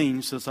something's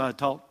changed since I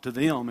talked to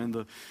them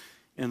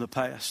in the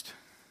past.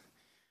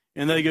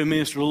 And they go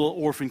minister to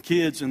little orphan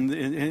kids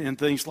and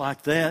things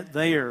like that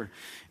there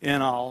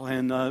and all.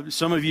 And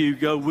some of you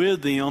go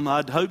with them.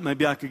 I'd hope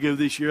maybe I could go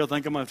this year. I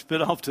think I'm going to have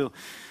to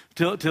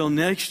put off till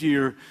next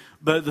year.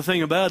 But the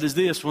thing about it is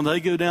this: when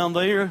they go down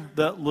there,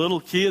 that little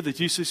kid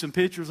that you see some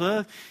pictures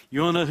of,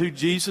 you want to know who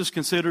Jesus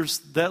considers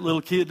that little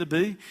kid to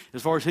be?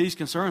 As far as he's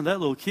concerned, that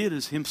little kid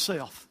is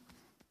himself.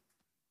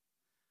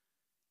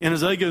 And as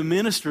they go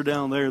minister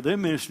down there, they're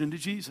ministering to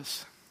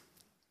Jesus.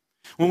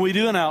 When we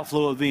do an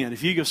outflow event,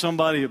 if you give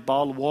somebody a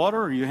bottle of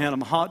water, or you hand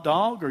them a hot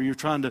dog, or you're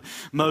trying to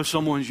mow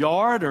someone's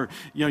yard, or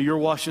you're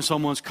washing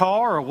someone's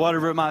car, or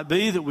whatever it might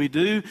be that we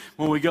do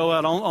when we go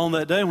out on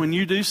that day, when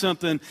you do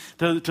something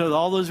to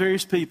all those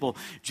various people,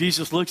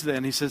 Jesus looks at that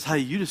and he says, hey,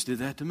 you just did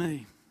that to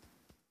me.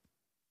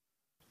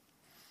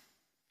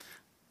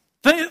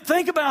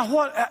 Think about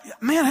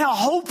how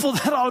hopeful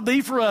that ought to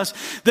be for us,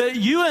 that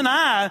you and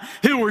I,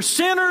 who were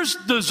sinners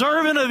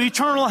deserving of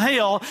eternal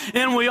hell,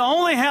 and we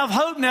only have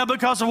hope now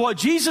because of what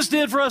Jesus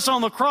did for us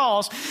on the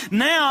cross.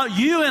 Now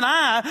you and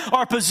I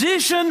are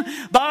positioned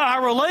by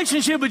our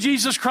relationship with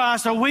Jesus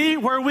Christ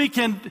where we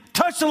can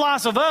touch the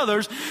lives of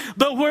others,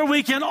 but where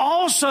we can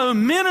also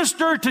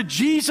minister to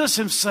Jesus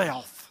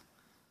himself.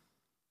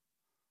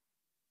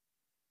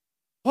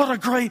 What a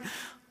great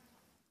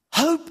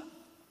hope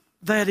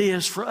that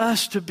is for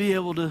us to be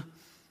able to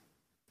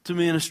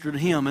minister to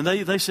him. And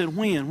they said,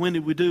 when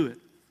did we do it?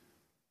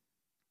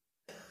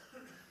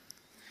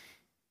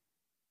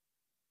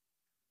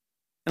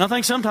 And I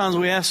think sometimes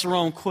we ask the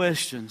wrong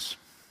questions.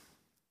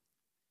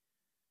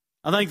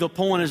 I think the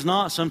point is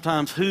not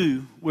sometimes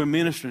who we're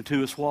ministering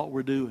to, it's what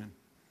we're doing.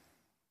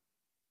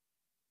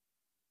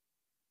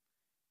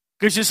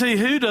 Because you see,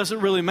 who doesn't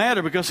really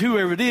matter, because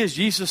whoever it is,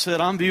 Jesus said,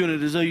 I'm viewing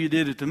it as though you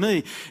did it to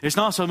me. It's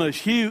not so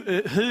much who,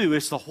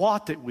 it's the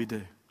what that we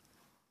do.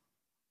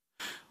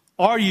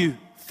 Are you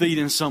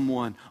feeding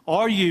someone?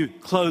 Are you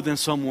clothing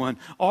someone?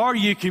 Are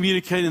you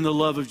communicating the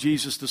love of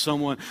Jesus to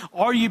someone?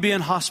 Are you being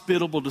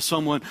hospitable to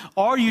someone?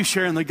 Are you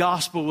sharing the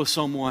gospel with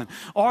someone?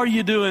 Are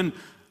you doing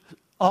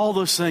all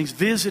those things,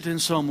 visiting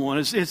someone?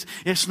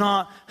 It's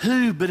not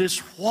who, but it's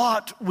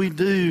what we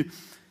do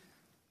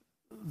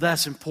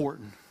that's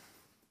important.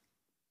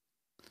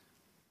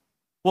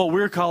 What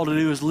we're called to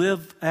do is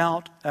live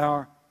out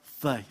our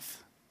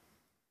faith.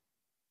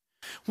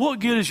 What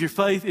good is your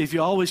faith if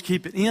you always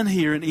keep it in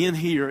here and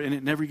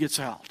it never gets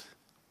out?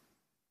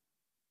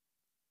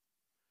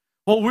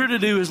 What we're to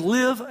do is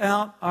live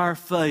out our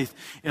faith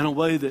in a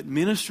way that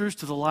ministers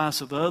to the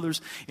lives of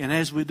others. And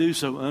as we do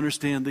so,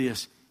 understand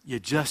this: you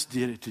just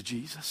did it to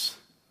Jesus.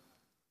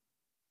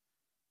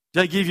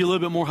 Does that give you a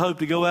little bit more hope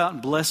to go out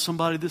and bless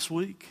somebody this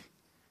week?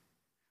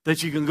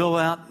 That you can go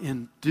out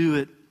and do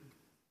it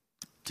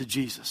to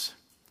Jesus.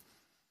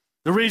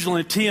 The original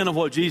intent of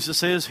what Jesus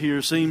says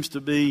here seems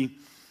to be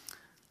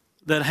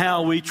that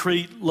how we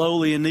treat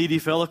lowly and needy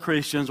fellow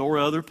Christians or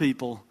other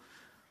people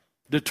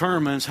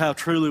determines how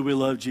truly we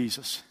love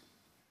Jesus.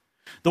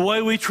 The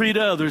way we treat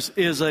others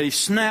is a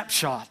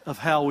snapshot of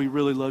how we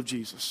really love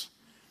Jesus.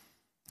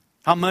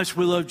 How much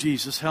we love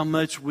Jesus, how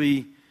much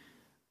we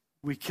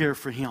care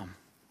for Him.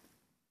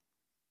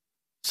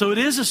 So it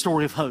is a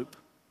story of hope.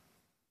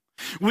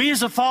 We as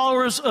the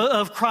followers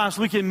of Christ,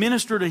 we can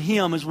minister to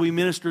Him as we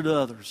minister to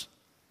others.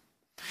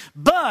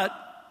 But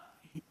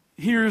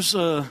here's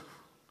a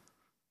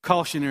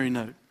cautionary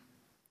note.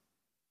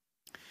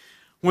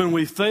 When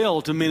we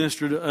fail to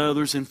minister to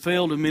others and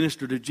fail to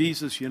minister to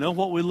Jesus, you know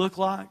what we look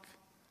like?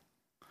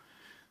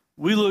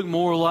 We look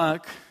more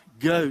like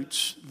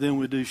goats than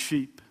we do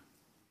sheep.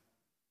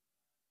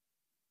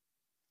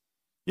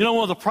 You know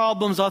one of the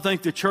problems I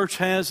think the church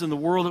has in the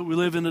world that we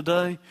live in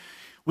today?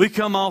 We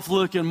come off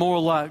looking more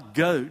like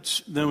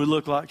goats than we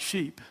look like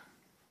sheep.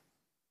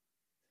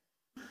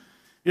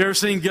 You ever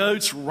seen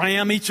goats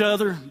ram each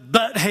other,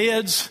 butt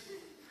heads?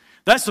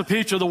 That's the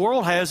picture the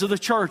world has of the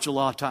church a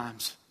lot of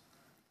times.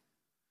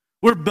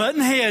 We're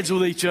butting heads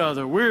with each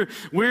other. We're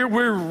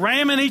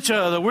ramming each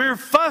other. We're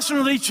fussing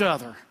with each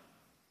other.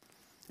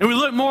 And we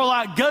look more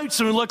like goats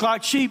than we look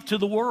like sheep to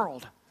the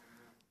world.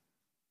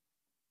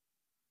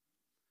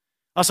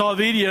 I saw a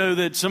video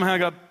that somehow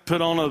got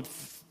put on a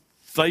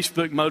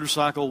Facebook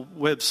motorcycle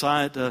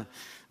website.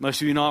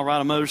 Most of you know I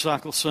ride a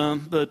motorcycle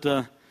some, but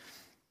a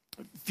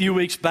few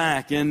weeks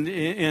back, and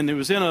it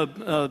was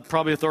in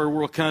probably a third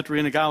world country,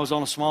 and a guy was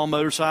on a small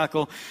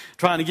motorcycle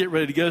trying to get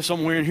ready to go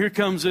somewhere, and here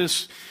comes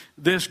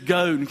this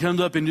goat and comes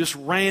up and just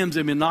rams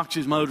him and knocks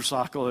his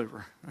motorcycle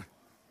over.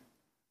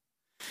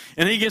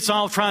 And he gets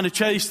off trying to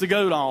chase the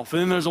goat off.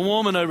 And then there's a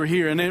woman over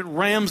here, and it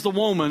rams the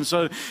woman.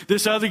 So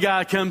this other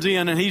guy comes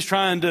in, and he's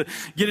trying to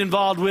get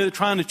involved with it,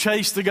 trying to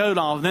chase the goat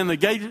off. And then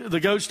the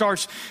goat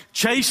starts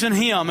chasing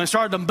him and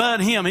starting to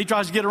butt him. He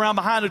tries to get around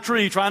behind a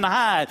tree trying to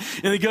hide.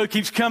 And the goat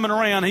keeps coming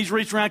around. He's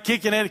reaching around,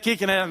 kicking at it,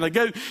 and the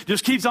goat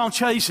just keeps on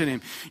chasing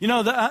him. You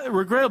know,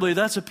 regrettably,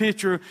 that's a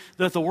picture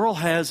that the world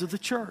has of the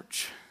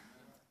church.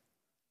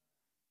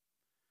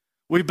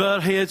 We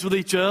butt heads with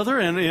each other,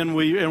 and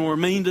we're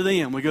mean to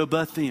them. We go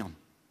butt them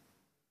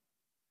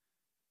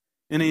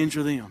and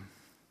injure them.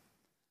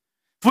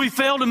 If we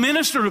fail to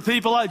minister to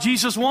people like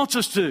Jesus wants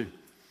us to,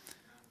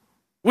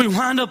 we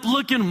wind up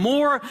looking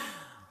more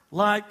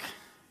like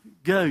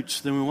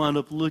goats than we wind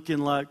up looking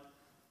like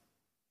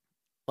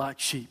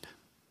sheep.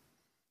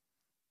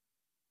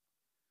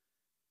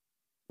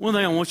 One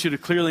thing I want you to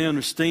clearly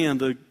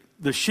understand,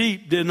 the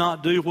sheep did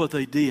not do what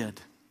they did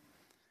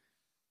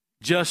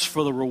just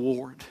for the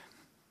reward.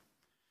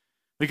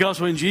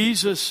 Because when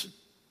Jesus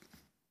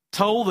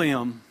told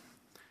them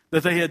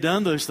that they had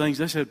done those things,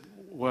 they said,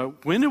 well,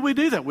 when did we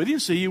do that? We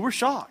didn't see you. We're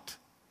shocked.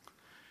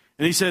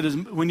 And He said,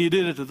 when you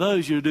did it to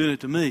those, you were doing it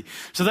to me.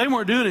 So they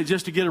weren't doing it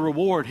just to get a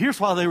reward. Here's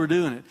why they were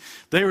doing it.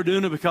 They were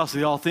doing it because of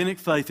the authentic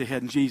faith they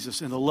had in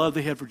Jesus and the love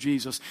they had for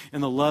Jesus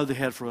and the love they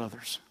had for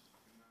others.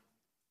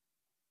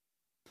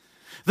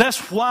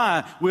 That's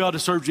why we ought to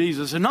serve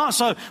Jesus. And not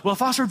so, well,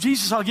 if I serve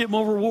Jesus, I'll get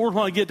more reward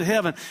when I get to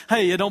heaven.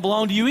 Hey, it don't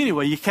belong to you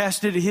anyway. You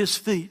cast it at His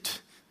feet.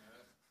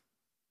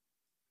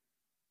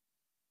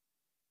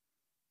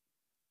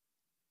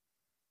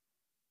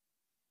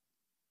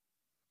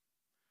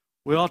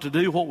 We ought to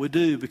do what we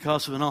do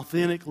because of an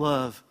authentic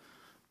love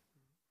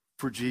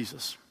for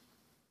Jesus.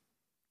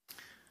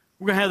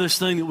 We're going to have this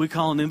thing that we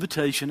call an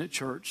invitation at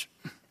church.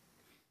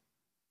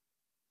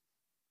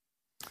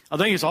 I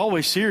think it's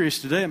always serious.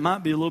 Today it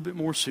might be a little bit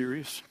more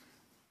serious.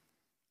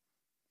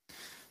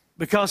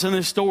 Because in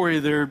this story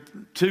there are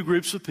two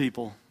groups of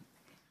people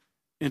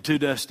in two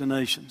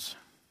destinations.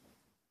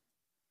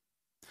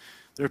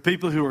 There are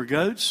people who are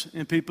goats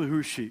and people who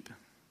are sheep.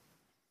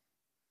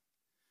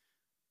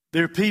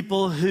 There are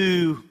people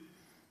who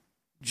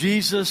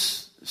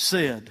Jesus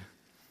said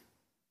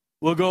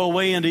will go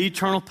away into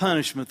eternal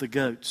punishment, the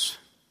goats.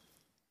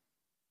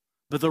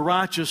 but the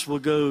righteous will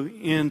go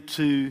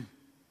into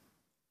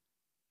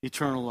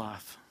eternal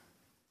life.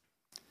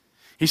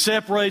 He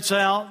separates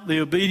out the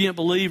obedient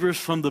believers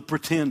from the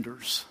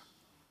pretenders.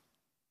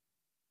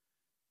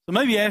 So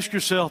maybe ask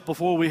yourself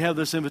before we have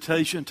this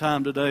invitation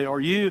time today, are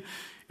you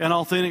an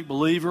authentic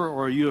believer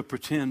or are you a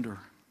pretender?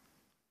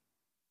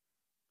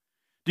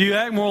 Do you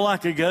act more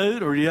like a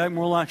goat or do you act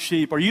more like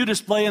sheep? Are you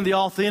displaying the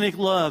authentic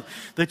love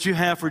that you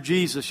have for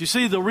Jesus? You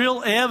see, the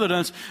real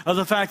evidence of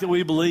the fact that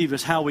we believe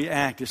is how we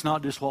act. It's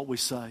not just what we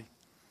say.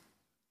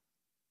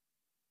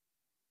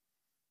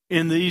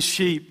 And these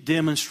sheep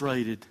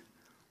demonstrated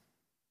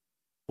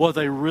what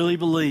they really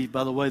believed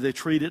by the way they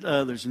treated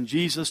others. And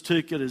Jesus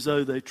took it as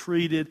though they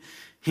treated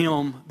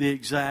Him the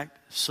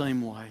exact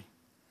same way.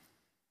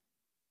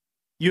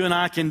 You and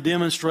I can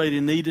demonstrate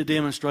and need to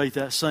demonstrate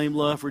that same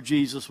love for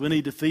Jesus. We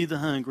need to feed the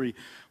hungry,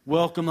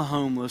 welcome the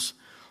homeless,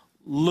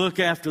 look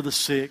after the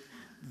sick,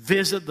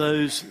 visit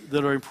those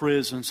that are in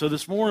prison. So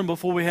this morning,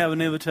 before we have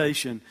an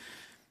invitation,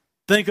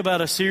 think about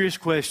a serious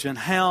question.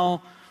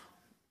 How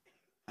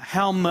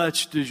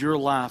much does your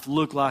life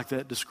look like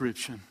that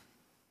description?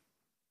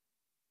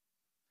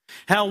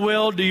 How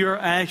well do your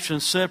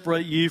actions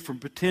separate you from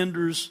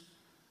pretenders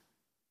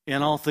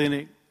and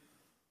authentic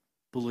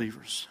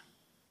believers?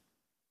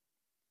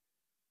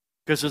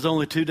 Because there's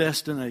only two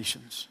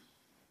destinations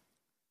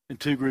and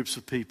two groups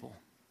of people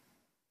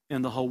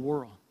in the whole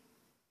world.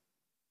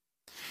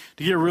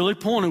 To get really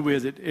pointed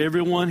with it,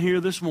 everyone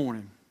here this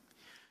morning,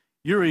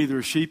 you're either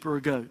a sheep or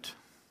a goat.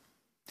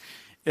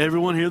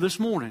 Everyone here this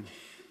morning,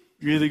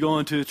 you're either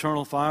going to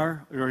eternal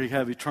fire or you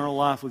have eternal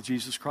life with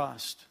Jesus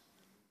Christ.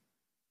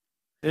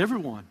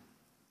 Everyone.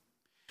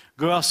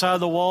 Go outside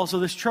the walls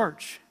of this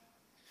church.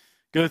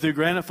 Go through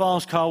Granite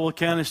Falls, Caldwell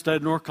County, state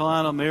of North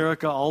Carolina,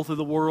 America, all through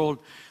the world.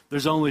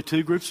 There's only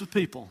two groups of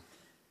people.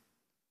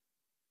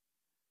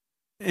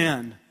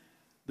 And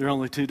there are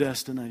only two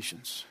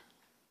destinations.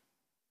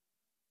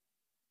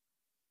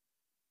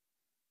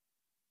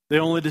 The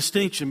only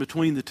distinction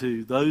between the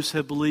two, those who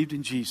have believed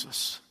in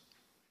Jesus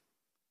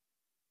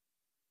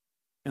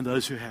and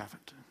those who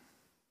haven't.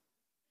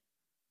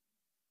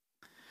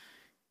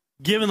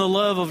 Given the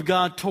love of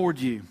God toward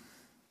you,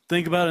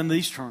 think about it in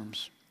these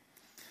terms.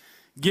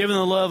 Given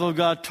the love of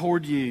God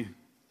toward you,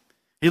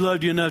 He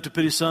loved you enough to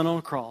put His Son on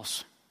a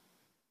cross.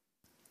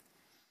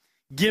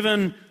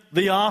 Given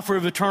the offer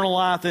of eternal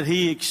life that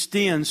He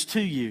extends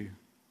to you,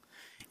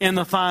 and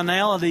the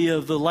finality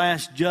of the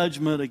last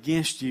judgment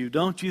against you,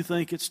 don't you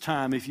think it's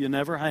time, if you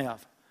never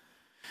have,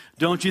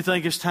 don't you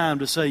think it's time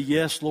to say,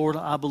 yes, Lord,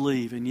 I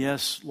believe, and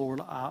yes, Lord,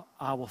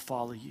 I will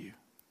follow you?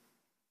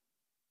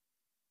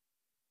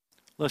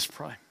 Let's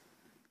pray.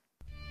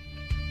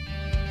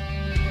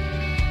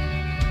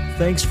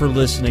 Thanks for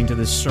listening to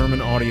this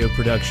sermon audio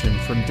production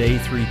from Day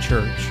 3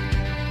 Church.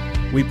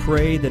 We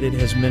pray that it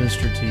has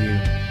ministered to you.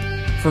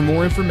 For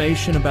more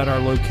information about our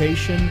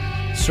location,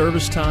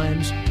 service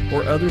times,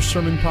 or other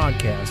sermon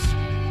podcasts,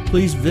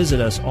 please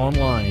visit us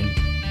online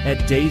at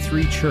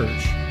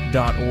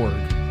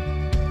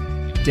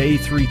day3church.org. Day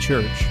 3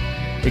 Church.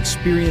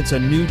 Experience a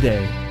new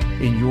day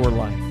in your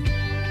life.